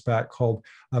few years back called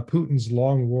Putin's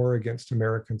Long War Against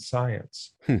American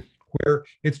Science, where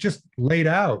it's just laid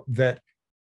out that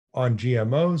on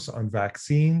GMOs, on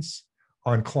vaccines,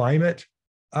 on climate,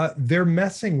 they're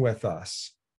messing with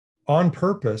us on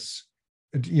purpose,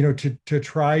 to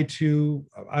try to,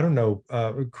 I don't know,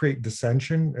 create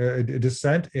dissent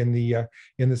in the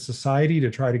society, to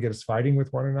try to get us fighting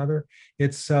with one another.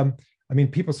 It's,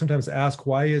 people sometimes ask,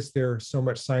 why is there so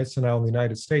much science denial in the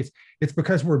United States? It's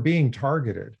because we're being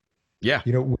targeted. Yeah.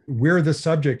 We're the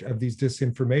subject of these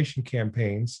disinformation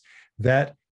campaigns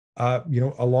that,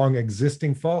 along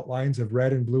existing fault lines of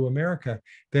red and blue America,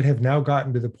 that have now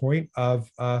gotten to the point of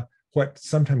what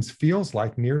sometimes feels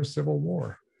like near civil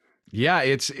war. Yeah,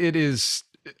 it is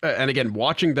and again,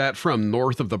 watching that from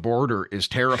north of the border is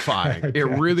terrifying. It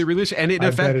really, really is. And I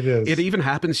bet it is. it even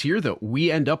happens here, though.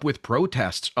 We end up with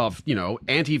protests of,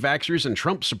 anti-vaxxers and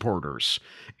Trump supporters.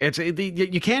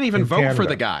 You can't even vote for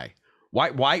the guy.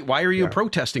 Why are you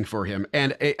protesting for him?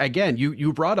 And again,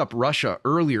 you brought up Russia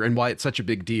earlier and why it's such a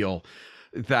big deal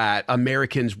that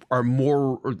Americans are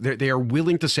they are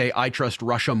willing to say, I trust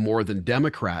Russia more than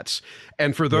Democrats.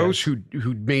 And for those who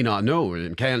may not know,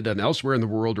 in Canada and elsewhere in the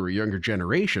world, or a younger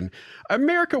generation,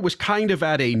 America was kind of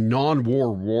at a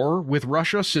non-war war with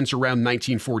Russia since around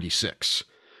 1946.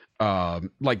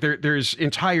 There's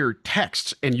entire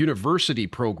texts and university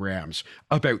programs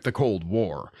about the Cold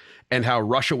War and how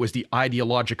Russia was the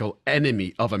ideological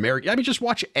enemy of America. I mean, just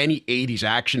watch any 80s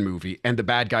action movie and the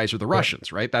bad guys are the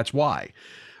Russians, right? That's why.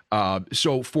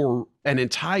 So for an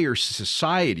entire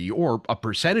society or a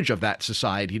percentage of that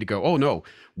society to go, oh no,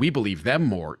 we believe them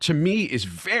more, to me is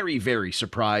very, very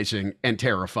surprising and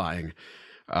terrifying.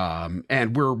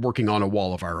 And we're working on a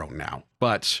wall of our own now.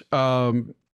 But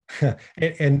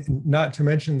and not to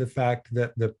mention the fact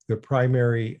that the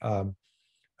primary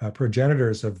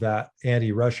progenitors of that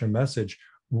anti-Russia message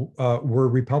were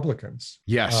Republicans.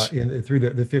 Yes. Through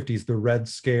the 50s, the Red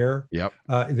Scare. Yep.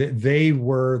 They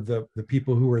were the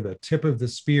people who were the tip of the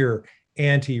spear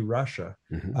anti-Russia,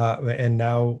 and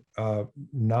now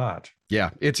not. Yeah,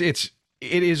 it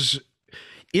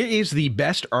is the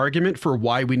best argument for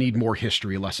why we need more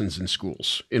history lessons in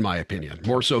schools, in my opinion,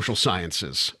 more social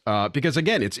sciences. Because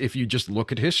again, if you just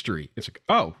look at history, it's like,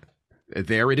 oh,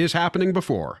 there it is happening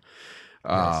before.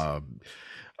 Yes.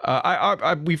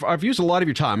 I've used a lot of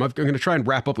your time. I'm going to try and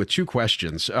wrap up with two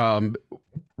questions.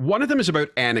 One of them is about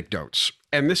anecdotes.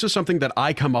 And this is something that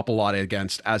I come up a lot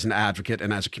against as an advocate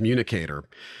and as a communicator.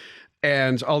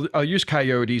 And I'll use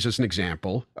coyotes as an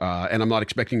example. And I'm not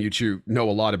expecting you to know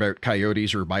a lot about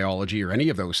coyotes or biology or any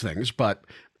of those things. But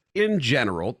in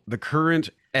general, the current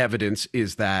evidence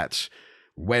is that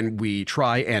when we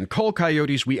try and cull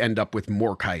coyotes, we end up with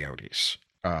more coyotes.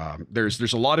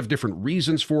 There's a lot of different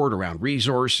reasons for it around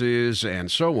resources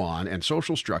and so on and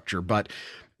social structure, but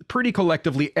pretty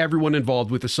collectively, everyone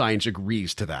involved with the science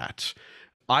agrees to that.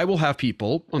 I will have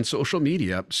people on social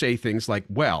media say things like,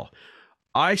 well,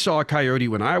 I saw a coyote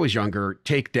when I was younger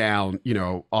take down,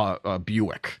 a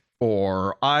Buick,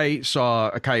 or I saw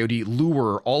a coyote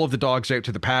lure all of the dogs out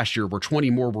to the pasture where 20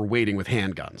 more were waiting with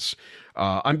handguns.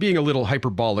 I'm being a little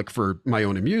hyperbolic for my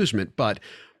own amusement, but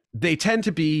they tend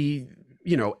to be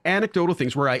anecdotal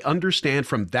things where I understand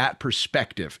from that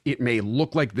perspective, it may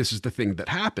look like this is the thing that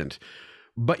happened,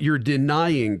 but you're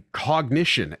denying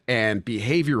cognition and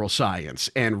behavioral science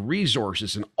and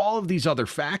resources and all of these other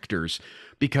factors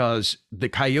because the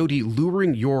coyote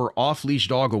luring your off-leash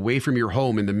dog away from your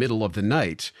home in the middle of the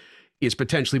night is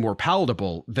potentially more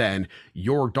palatable than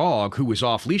your dog who was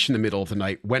off-leash in the middle of the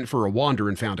night, went for a wander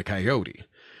and found a coyote.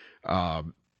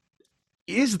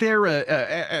 Is there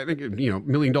a $1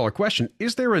 million question?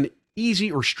 Is there an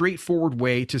easy or straightforward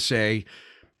way to say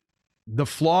the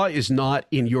flaw is not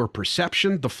in your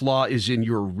perception, the flaw is in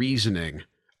your reasoning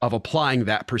of applying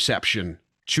that perception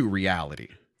to reality?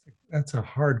 That's a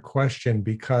hard question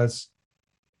because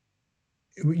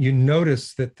you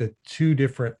notice that the two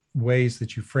different ways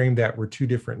that you framed that were two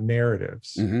different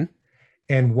narratives. Mm-hmm.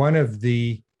 And one of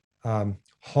the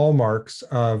hallmarks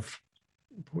of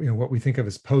what we think of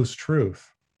as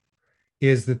post-truth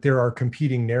is that there are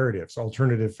competing narratives,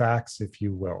 alternative facts, if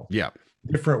you will. Yeah.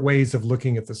 Different ways of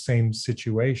looking at the same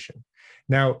situation.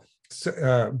 Now,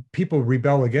 people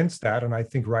rebel against that, and I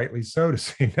think rightly so, to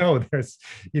say no.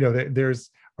 There's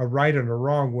a right and a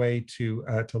wrong way to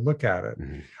look at it.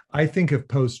 Mm-hmm. I think of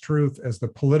post-truth as the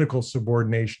political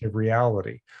subordination of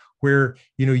reality, where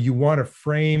you want to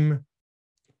frame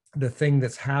the thing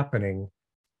that's happening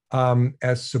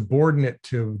as subordinate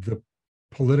to the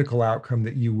political outcome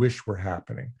that you wish were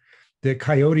happening. The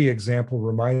coyote example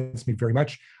reminds me very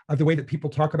much of the way that people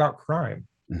talk about crime.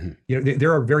 Mm-hmm.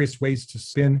 There are various ways to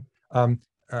spin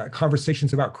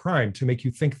conversations about crime to make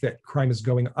you think that crime is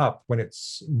going up when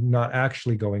it's not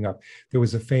actually going up. There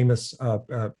was a famous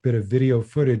bit of video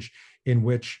footage in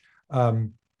which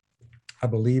I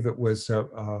believe it was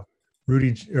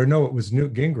it was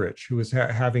Newt Gingrich who was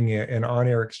having an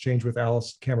on-air exchange with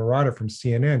Alice Camerata from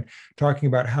CNN, talking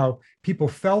about how people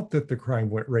felt that the crime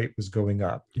rate was going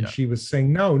up. And she was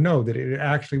saying, no, that it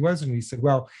actually wasn't. And he said,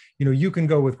 well, you can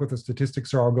go with what the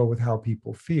statistics are, I'll go with how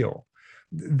people feel.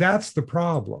 That's the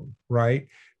problem, right?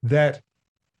 That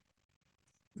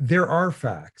there are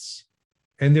facts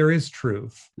and there is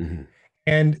truth. Mm-hmm.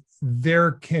 And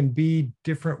there can be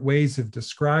different ways of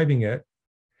describing it,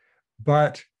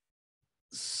 but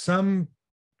some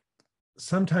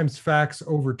sometimes facts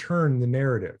overturn the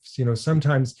narratives.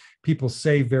 Sometimes people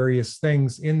say various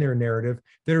things in their narrative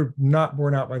that are not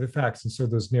borne out by the facts, and so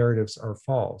those narratives are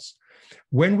false.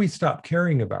 When we stop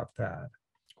caring about that,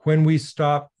 when we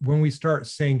start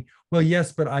saying, well,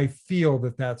 yes, but I feel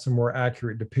that that's a more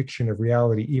accurate depiction of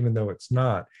reality, even though it's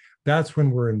not, that's when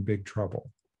we're in big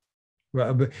trouble.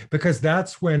 Well, because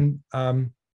that's when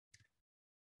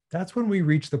we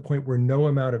reach the point where no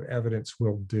amount of evidence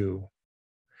will do.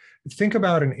 Think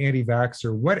about an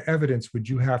anti-vaxxer. What evidence would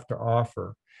you have to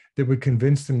offer that would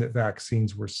convince them that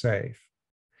vaccines were safe?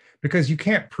 Because you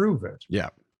can't prove it. Yeah.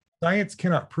 Science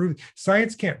can't prove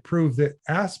that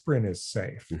aspirin is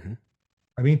safe. Mm-hmm.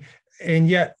 I mean, and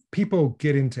yet people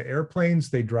get into airplanes,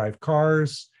 they drive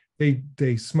cars,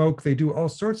 they smoke, they do all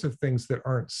sorts of things that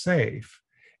aren't safe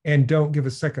and don't give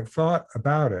a second thought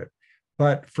about it.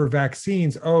 But for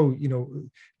vaccines,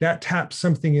 that taps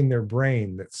something in their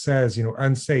brain that says,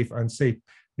 unsafe,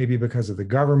 maybe because of the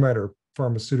government or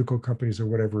pharmaceutical companies or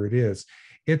whatever it is.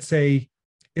 It's a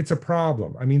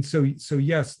problem. I mean, so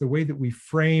yes, the way that we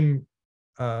frame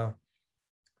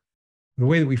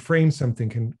something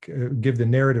can give the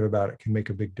narrative about it can make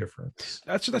a big difference.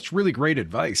 That's really great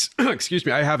advice. Excuse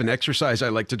me. I have an exercise I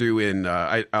like to do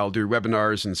I'll do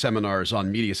webinars and seminars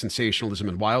on media sensationalism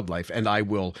and wildlife, and I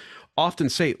will often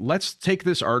say, let's take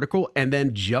this article and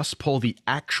then just pull the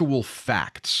actual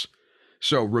facts.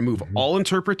 So remove all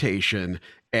interpretation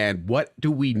and what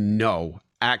do we know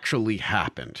actually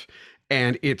happened.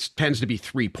 And it tends to be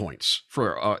 3 points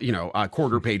for a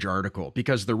quarter page article,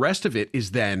 because the rest of it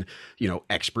is then,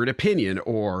 expert opinion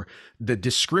or the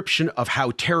description of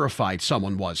how terrified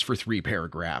someone was for 3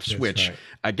 paragraphs, That's which right.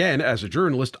 Again, as a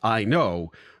journalist, I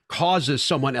know causes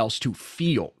someone else to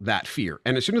feel that fear.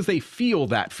 And as soon as they feel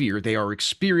that fear, they are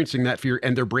experiencing that fear,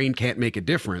 and their brain can't make a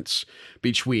difference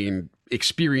between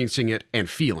experiencing it and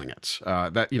feeling it.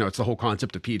 It's the whole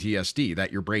concept of PTSD,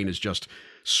 that your brain is just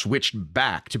switched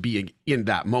back to being in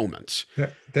that moment.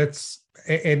 I've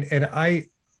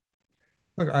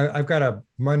got a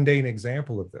mundane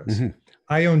example of this. Mm-hmm.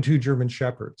 I own 2 German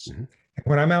Shepherds. Mm-hmm. And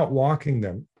when I'm out walking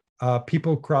them,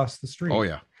 people cross the street. Oh,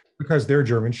 yeah. Because they're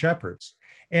German Shepherds.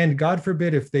 And God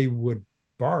forbid if they would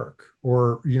bark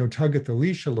or, tug at the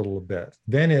leash a little bit,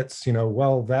 then it's,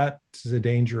 that's a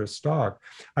dangerous dog.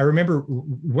 I remember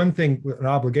one thing, an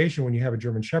obligation when you have a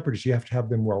German Shepherd is you have to have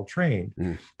them well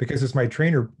trained, because as my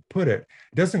trainer put it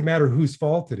doesn't matter whose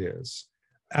fault it is.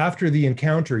 After the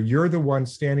encounter, you're the one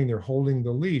standing there holding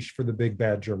the leash for the big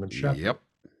bad German Shepherd. Yep.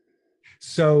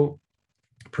 So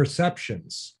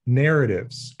perceptions,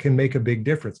 narratives can make a big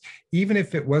difference. Even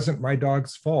if it wasn't my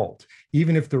dog's fault,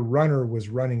 even if the runner was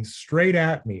running straight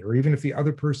at me, or even if the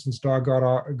other person's dog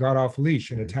got off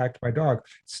leash and attacked my dog,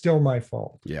 still my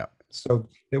fault. Yeah. So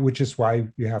which is why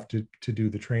you have to do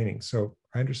the training. So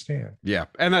I understand. Yeah.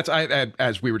 And that's,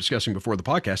 as we were discussing before the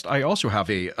podcast, I also have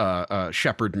a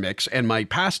Shepherd mix, and my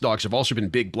past dogs have also been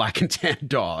big black and tan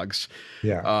dogs.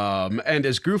 Yeah. And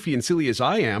as goofy and silly as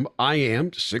I am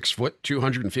 6 foot,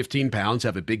 215 pounds,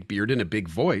 have a big beard and a big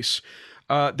voice.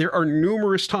 There are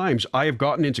numerous times I have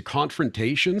gotten into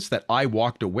confrontations that I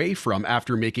walked away from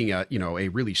after making a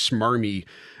really smarmy,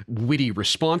 witty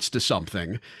response to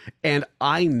something. And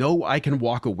I know I can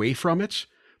walk away from it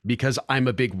because I'm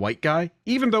a big white guy,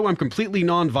 even though I'm completely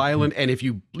nonviolent. And if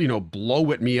you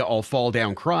blow at me, I'll fall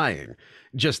down crying.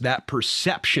 Just that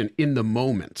perception in the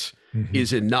moment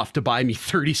is enough to buy me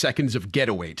 30 seconds of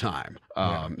getaway time.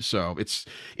 So it's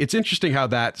interesting how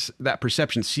that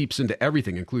perception seeps into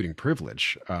everything, including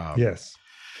privilege. Yes,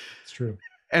 it's true.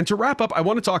 And to wrap up, I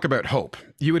want to talk about hope.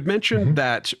 You had mentioned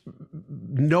that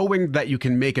knowing that you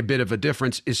can make a bit of a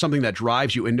difference is something that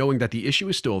drives you, and knowing that the issue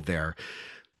is still there.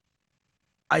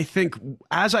 I think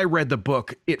as I read the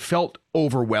book, it felt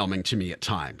overwhelming to me at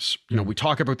times. We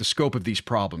talk about the scope of these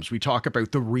problems. We talk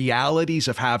about the realities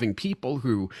of having people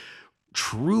who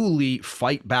truly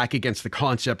fight back against the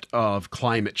concept of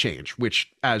climate change, which,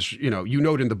 as you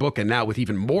note in the book, and now with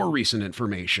even more recent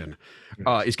information,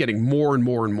 is getting more and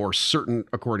more and more certain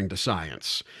according to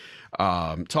science.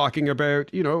 Talking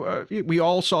about, we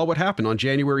all saw what happened on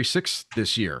January 6th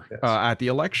this year at the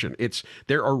election.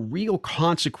 There are real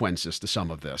consequences to some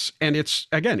of this. And it's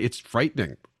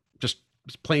frightening, just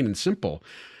plain and simple.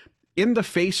 In the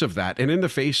face of that, and in the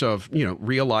face of,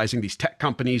 realizing these tech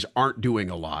companies aren't doing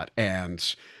a lot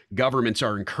and governments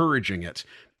are encouraging it,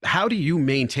 how do you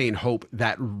maintain hope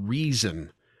that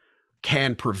reason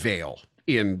can prevail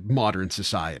in modern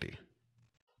society?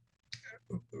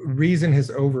 Reason has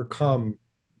overcome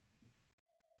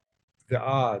the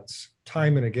odds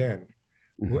time and again.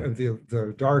 Mm-hmm.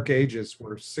 The dark ages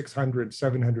were 600,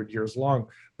 700 years long,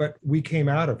 but we came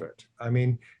out of it. I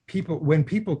mean, when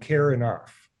people care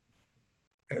enough,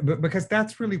 but because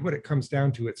that's really what it comes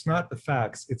down to. It's not the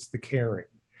facts, it's the caring.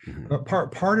 Mm-hmm.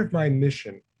 Part of my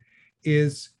mission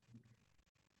is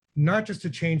not just to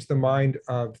change the mind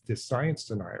of the science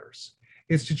deniers,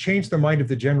 it's to change the mind of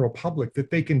the general public that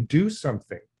they can do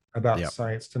something about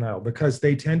science denial, because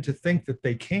they tend to think that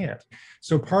they can't.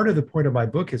 So part of the point of my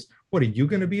book is, what, are you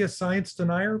going to be a science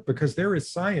denier? Because there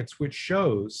is science which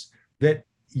shows that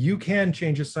you can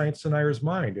change a science denier's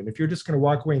mind. And if you're just going to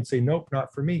walk away and say, nope,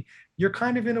 not for me, you're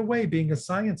kind of in a way being a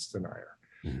science denier.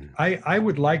 Mm-hmm. I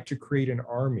would like to create an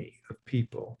army of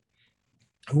people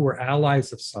who were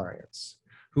allies of science,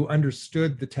 who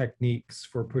understood the techniques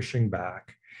for pushing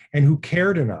back, and who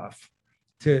cared enough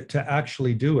to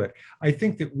actually do it. I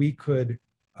think that we could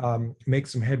make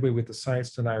some headway with the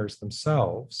science deniers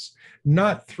themselves,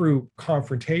 not through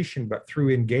confrontation, but through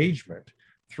engagement,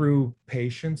 through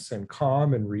patience and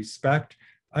calm and respect,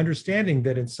 understanding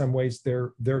that in some ways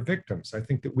they're victims. I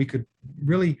think that we could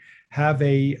really have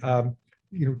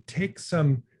take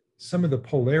some of the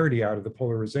polarity out of the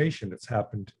polarization that's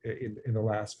happened in the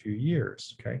last few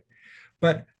years, okay?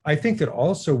 But I think that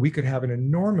also we could have an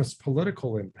enormous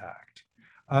political impact.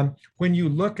 When you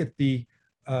look at the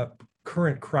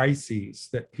current crises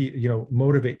that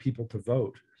motivate people to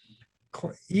vote,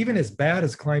 even as bad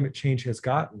as climate change has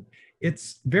gotten,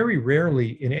 it's very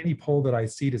rarely in any poll that I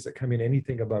see does it come in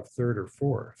anything above third or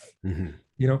fourth.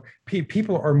 Mm-hmm.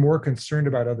 People are more concerned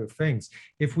about other things.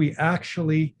 If we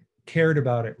actually cared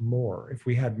about it more, if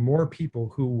we had more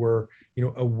people who were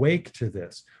awake to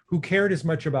this, who cared as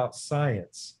much about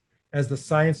science as the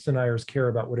science deniers care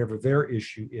about whatever their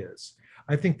issue is,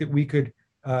 I think that we could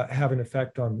have an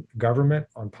effect on government,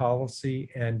 on policy,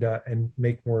 and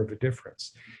make more of a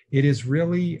difference. It is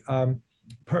really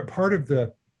part of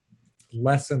the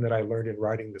lesson that I learned in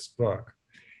writing this book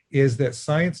is that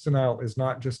science denial is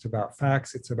not just about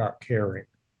facts, it's about caring.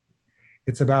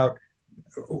 It's about,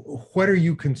 what are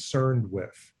you concerned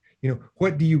with?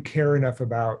 What do you care enough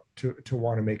about to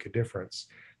want to make a difference?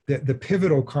 The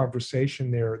pivotal conversation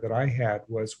there that I had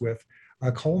was with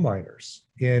coal miners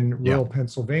in rural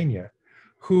Pennsylvania,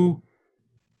 who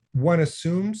one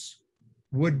assumes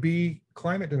would be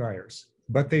climate deniers,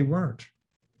 but they weren't.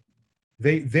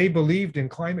 They believed in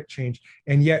climate change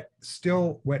and yet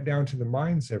still went down to the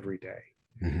mines every day.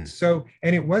 Mm-hmm. So,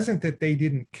 and it wasn't that they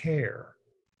didn't care,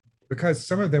 because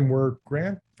some of them were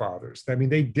grandfathers. I mean,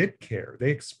 they did care. They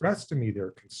expressed to me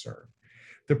their concern.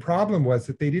 The problem was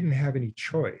that they didn't have any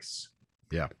choice.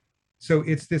 Yeah. So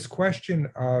it's this question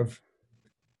of,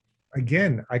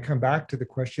 again, I come back to the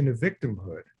question of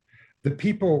victimhood. The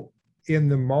people in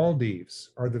the Maldives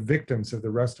are the victims of the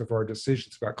rest of our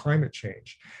decisions about climate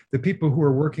change. The people who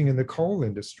are working in the coal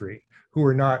industry, who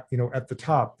are not, at the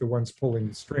top, the ones pulling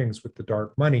the strings with the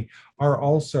dark money, are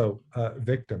also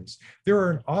victims. There are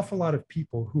an awful lot of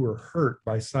people who are hurt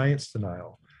by science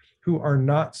denial, who are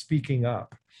not speaking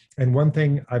up. And one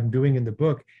thing I'm doing in the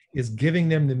book is giving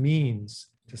them the means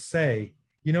to say,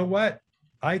 you know what?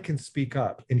 I can speak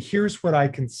up, and here's what I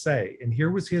can say. And here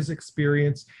was his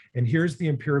experience, and here's the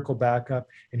empirical backup,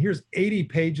 and here's 80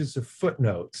 pages of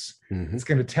footnotes. Mm-hmm. It's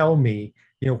going to tell me,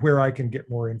 where I can get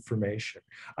more information.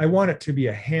 I want it to be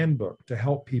a handbook to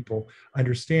help people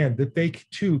understand that they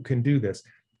too can do this.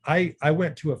 I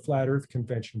went to a flat earth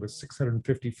convention with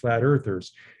 650 flat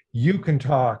earthers. You can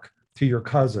talk to your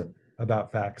cousin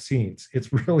about vaccines.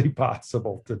 It's really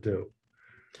possible to do.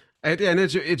 And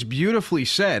it's beautifully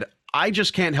said. I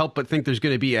just can't help but think there's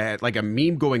going to be a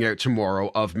meme going out tomorrow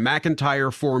of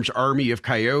McIntyre forms army of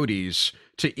coyotes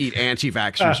to eat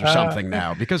anti-vaxxers or something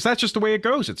now, because that's just the way it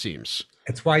goes, it seems.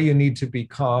 It's why you need to be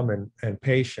calm and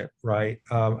patient, right?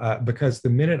 Because the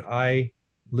minute I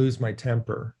lose my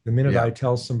temper, the minute I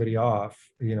tell somebody off,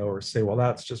 or say, well,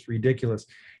 that's just ridiculous,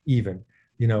 even,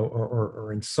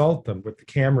 or insult them with the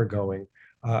camera going,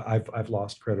 I've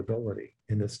lost credibility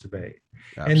in this debate.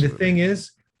 Absolutely. And the thing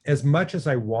is, as much as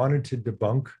I wanted to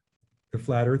debunk the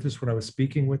flat earthers when I was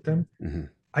speaking with them, mm-hmm.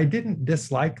 I didn't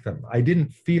dislike them. I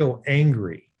didn't feel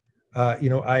angry.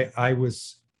 I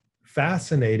was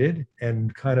fascinated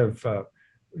and kind of,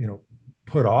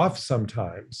 put off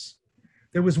sometimes.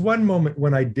 There was one moment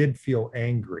when I did feel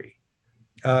angry,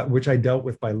 which I dealt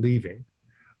with by leaving.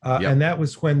 And that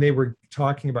was when they were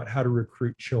talking about how to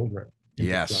recruit children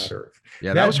into flat Earth.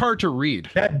 Yeah, that was hard to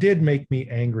read. That did make me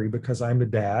angry because I'm a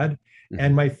dad. Mm-hmm.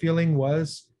 And my feeling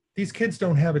was, these kids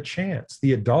don't have a chance.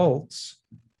 The adults,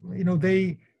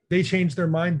 they changed their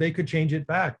mind. They could change it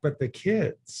back. But the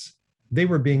kids, they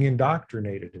were being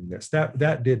indoctrinated in this.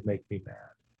 That did make me mad.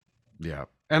 Yeah.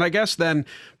 And I guess then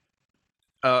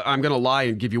I'm going to lie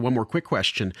and give you one more quick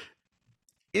question.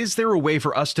 Is there a way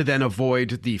for us to then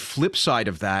avoid the flip side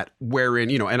of that, wherein,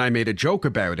 and I made a joke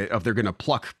about it, of they're going to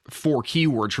pluck 4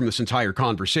 keywords from this entire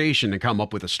conversation and come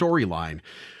up with a storyline?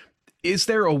 Is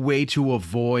there a way to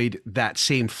avoid that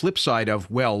same flip side of,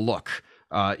 well, look,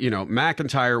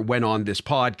 McIntyre went on this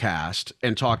podcast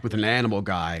and talked with an animal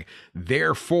guy,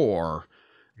 therefore,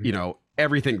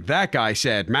 everything that guy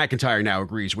said, McIntyre now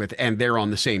agrees with, and they're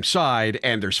on the same side,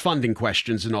 and there's funding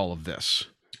questions and all of this.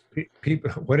 People,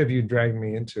 what have you dragged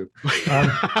me into?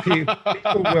 People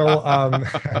will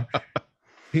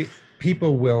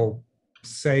people will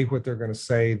say what they're going to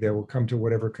say. They will come to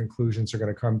whatever conclusions they're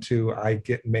going to come to. I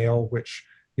get mail which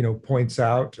points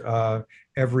out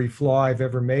every flaw I've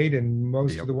ever made, and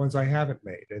most of the ones I haven't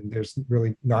made. And there's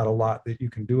really not a lot that you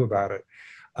can do about it.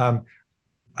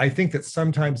 I think that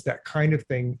sometimes that kind of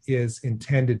thing is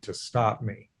intended to stop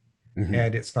me. Mm-hmm.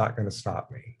 And it's not going to stop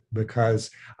me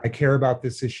because I care about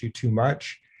this issue too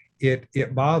much.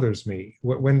 It bothers me.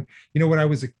 When I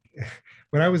was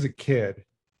a kid,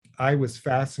 I was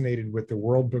fascinated with the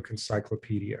World Book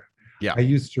Encyclopedia. Yeah. I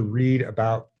used to read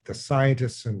about the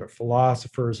scientists and the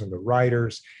philosophers and the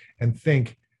writers and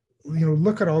think,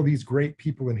 look at all these great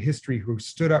people in history who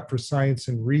stood up for science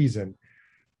and reason.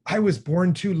 I was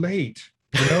born too late.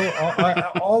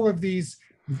 All of these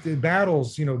the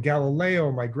battles,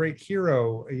 Galileo, my great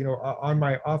hero, on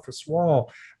my office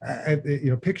wall,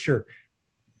 picture.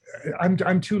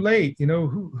 I'm too late.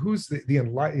 Who's the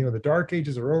enlightenment? The Dark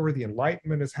Ages are over. The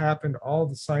Enlightenment has happened. All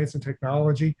the science and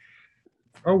technology.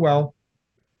 Oh well.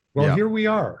 Yeah. Here we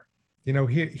are.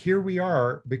 Here we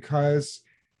are because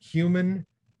human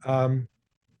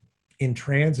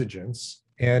intransigence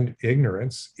and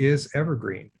ignorance is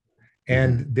evergreen.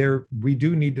 And we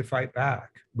do need to fight back.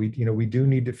 We do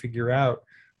need to figure out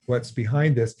what's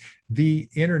behind this. The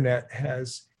internet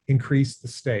has increased the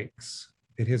stakes.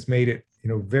 It has made it,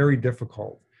 very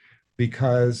difficult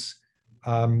because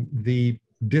the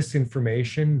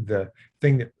disinformation, the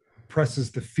thing that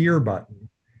presses the fear button,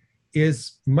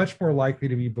 is much more likely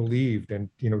to be believed and,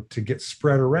 to get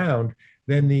spread around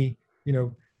than the,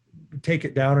 take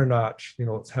it down a notch.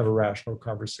 Let's have a rational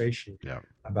conversation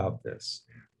about this.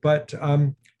 But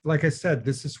like I said,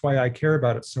 this is why I care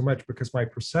about it so much, because my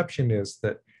perception is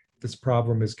that this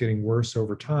problem is getting worse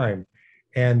over time.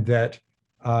 And that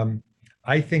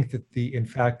I think that in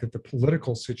fact, the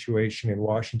political situation in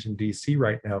Washington, D.C.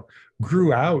 right now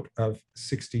grew out of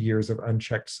 60 years of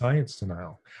unchecked science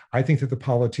denial. I think that the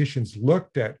politicians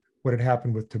looked at what had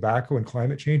happened with tobacco and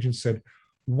climate change and said,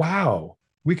 wow,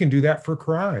 we can do that for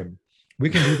crime. We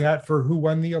can do that for who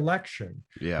won the election.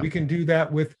 Yeah. We can do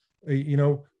that with,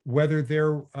 whether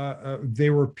they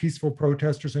were peaceful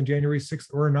protesters on January 6th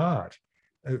or not.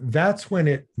 That's when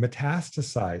it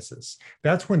metastasizes.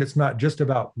 That's when it's not just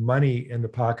about money in the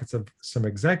pockets of some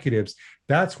executives.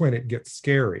 That's when it gets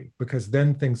scary, because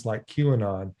then things like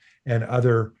QAnon and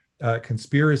other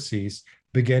conspiracies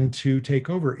begin to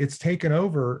take over. It's taken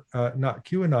over, not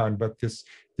QAnon, but this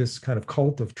kind of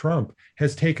cult of Trump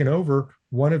has taken over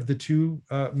one of the two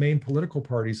main political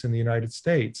parties in the United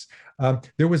States.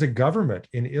 There was a government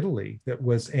in Italy that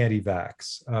was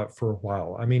anti-vax for a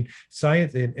while. I mean,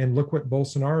 science, and look what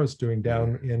Bolsonaro is doing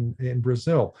down in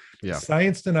Brazil. Yeah.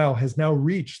 Science denial has now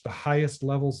reached the highest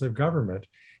levels of government,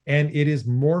 and it is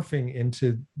morphing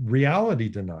into reality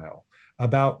denial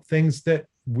about things that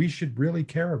we should really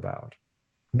care about.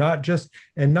 Not just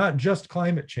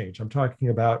climate change. I'm talking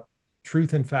about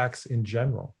truth and facts in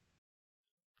general.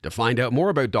 To find out more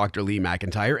about Dr. Lee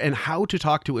McIntyre and how to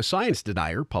talk to a science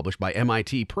denier, published by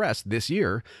MIT Press this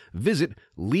year, visit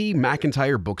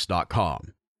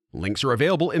leemcintyrebooks.com. Links are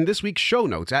available in this week's show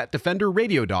notes at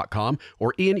defenderradio.com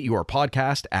or in your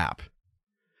podcast app.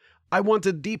 I want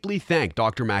to deeply thank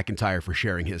Dr. McIntyre for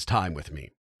sharing his time with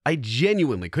me. I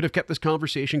genuinely could have kept this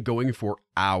conversation going for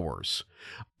hours.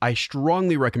 I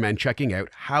strongly recommend checking out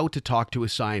How to Talk to a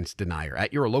Science Denier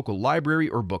at your local library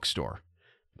or bookstore.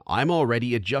 I'm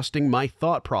already adjusting my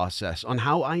thought process on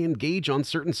how I engage on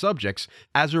certain subjects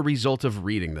as a result of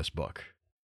reading this book.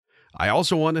 I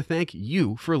also want to thank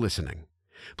you for listening.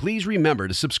 Please remember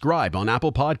to subscribe on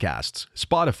Apple Podcasts,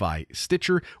 Spotify,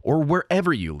 Stitcher, or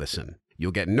wherever you listen.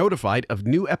 You'll get notified of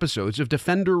new episodes of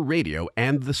Defender Radio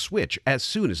and The Switch as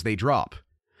soon as they drop.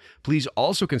 Please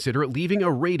also consider leaving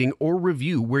a rating or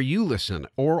review where you listen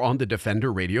or on the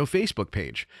Defender Radio Facebook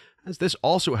page, as this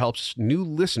also helps new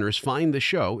listeners find the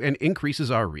show and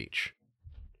increases our reach.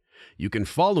 You can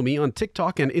follow me on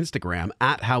TikTok and Instagram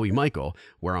at Howie Michael,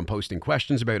 where I'm posting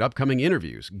questions about upcoming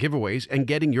interviews, giveaways, and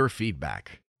getting your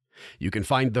feedback. You can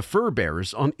find the Fur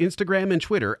Bearers on Instagram and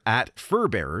Twitter at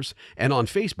FurBearers and on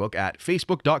Facebook at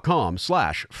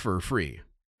facebook.com/furfree.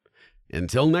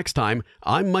 Until next time,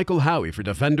 I'm Michael Howie for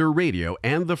Defender Radio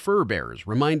and the Fur Bearers,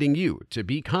 reminding you to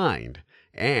be kind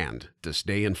and to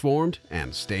stay informed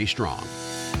and stay strong.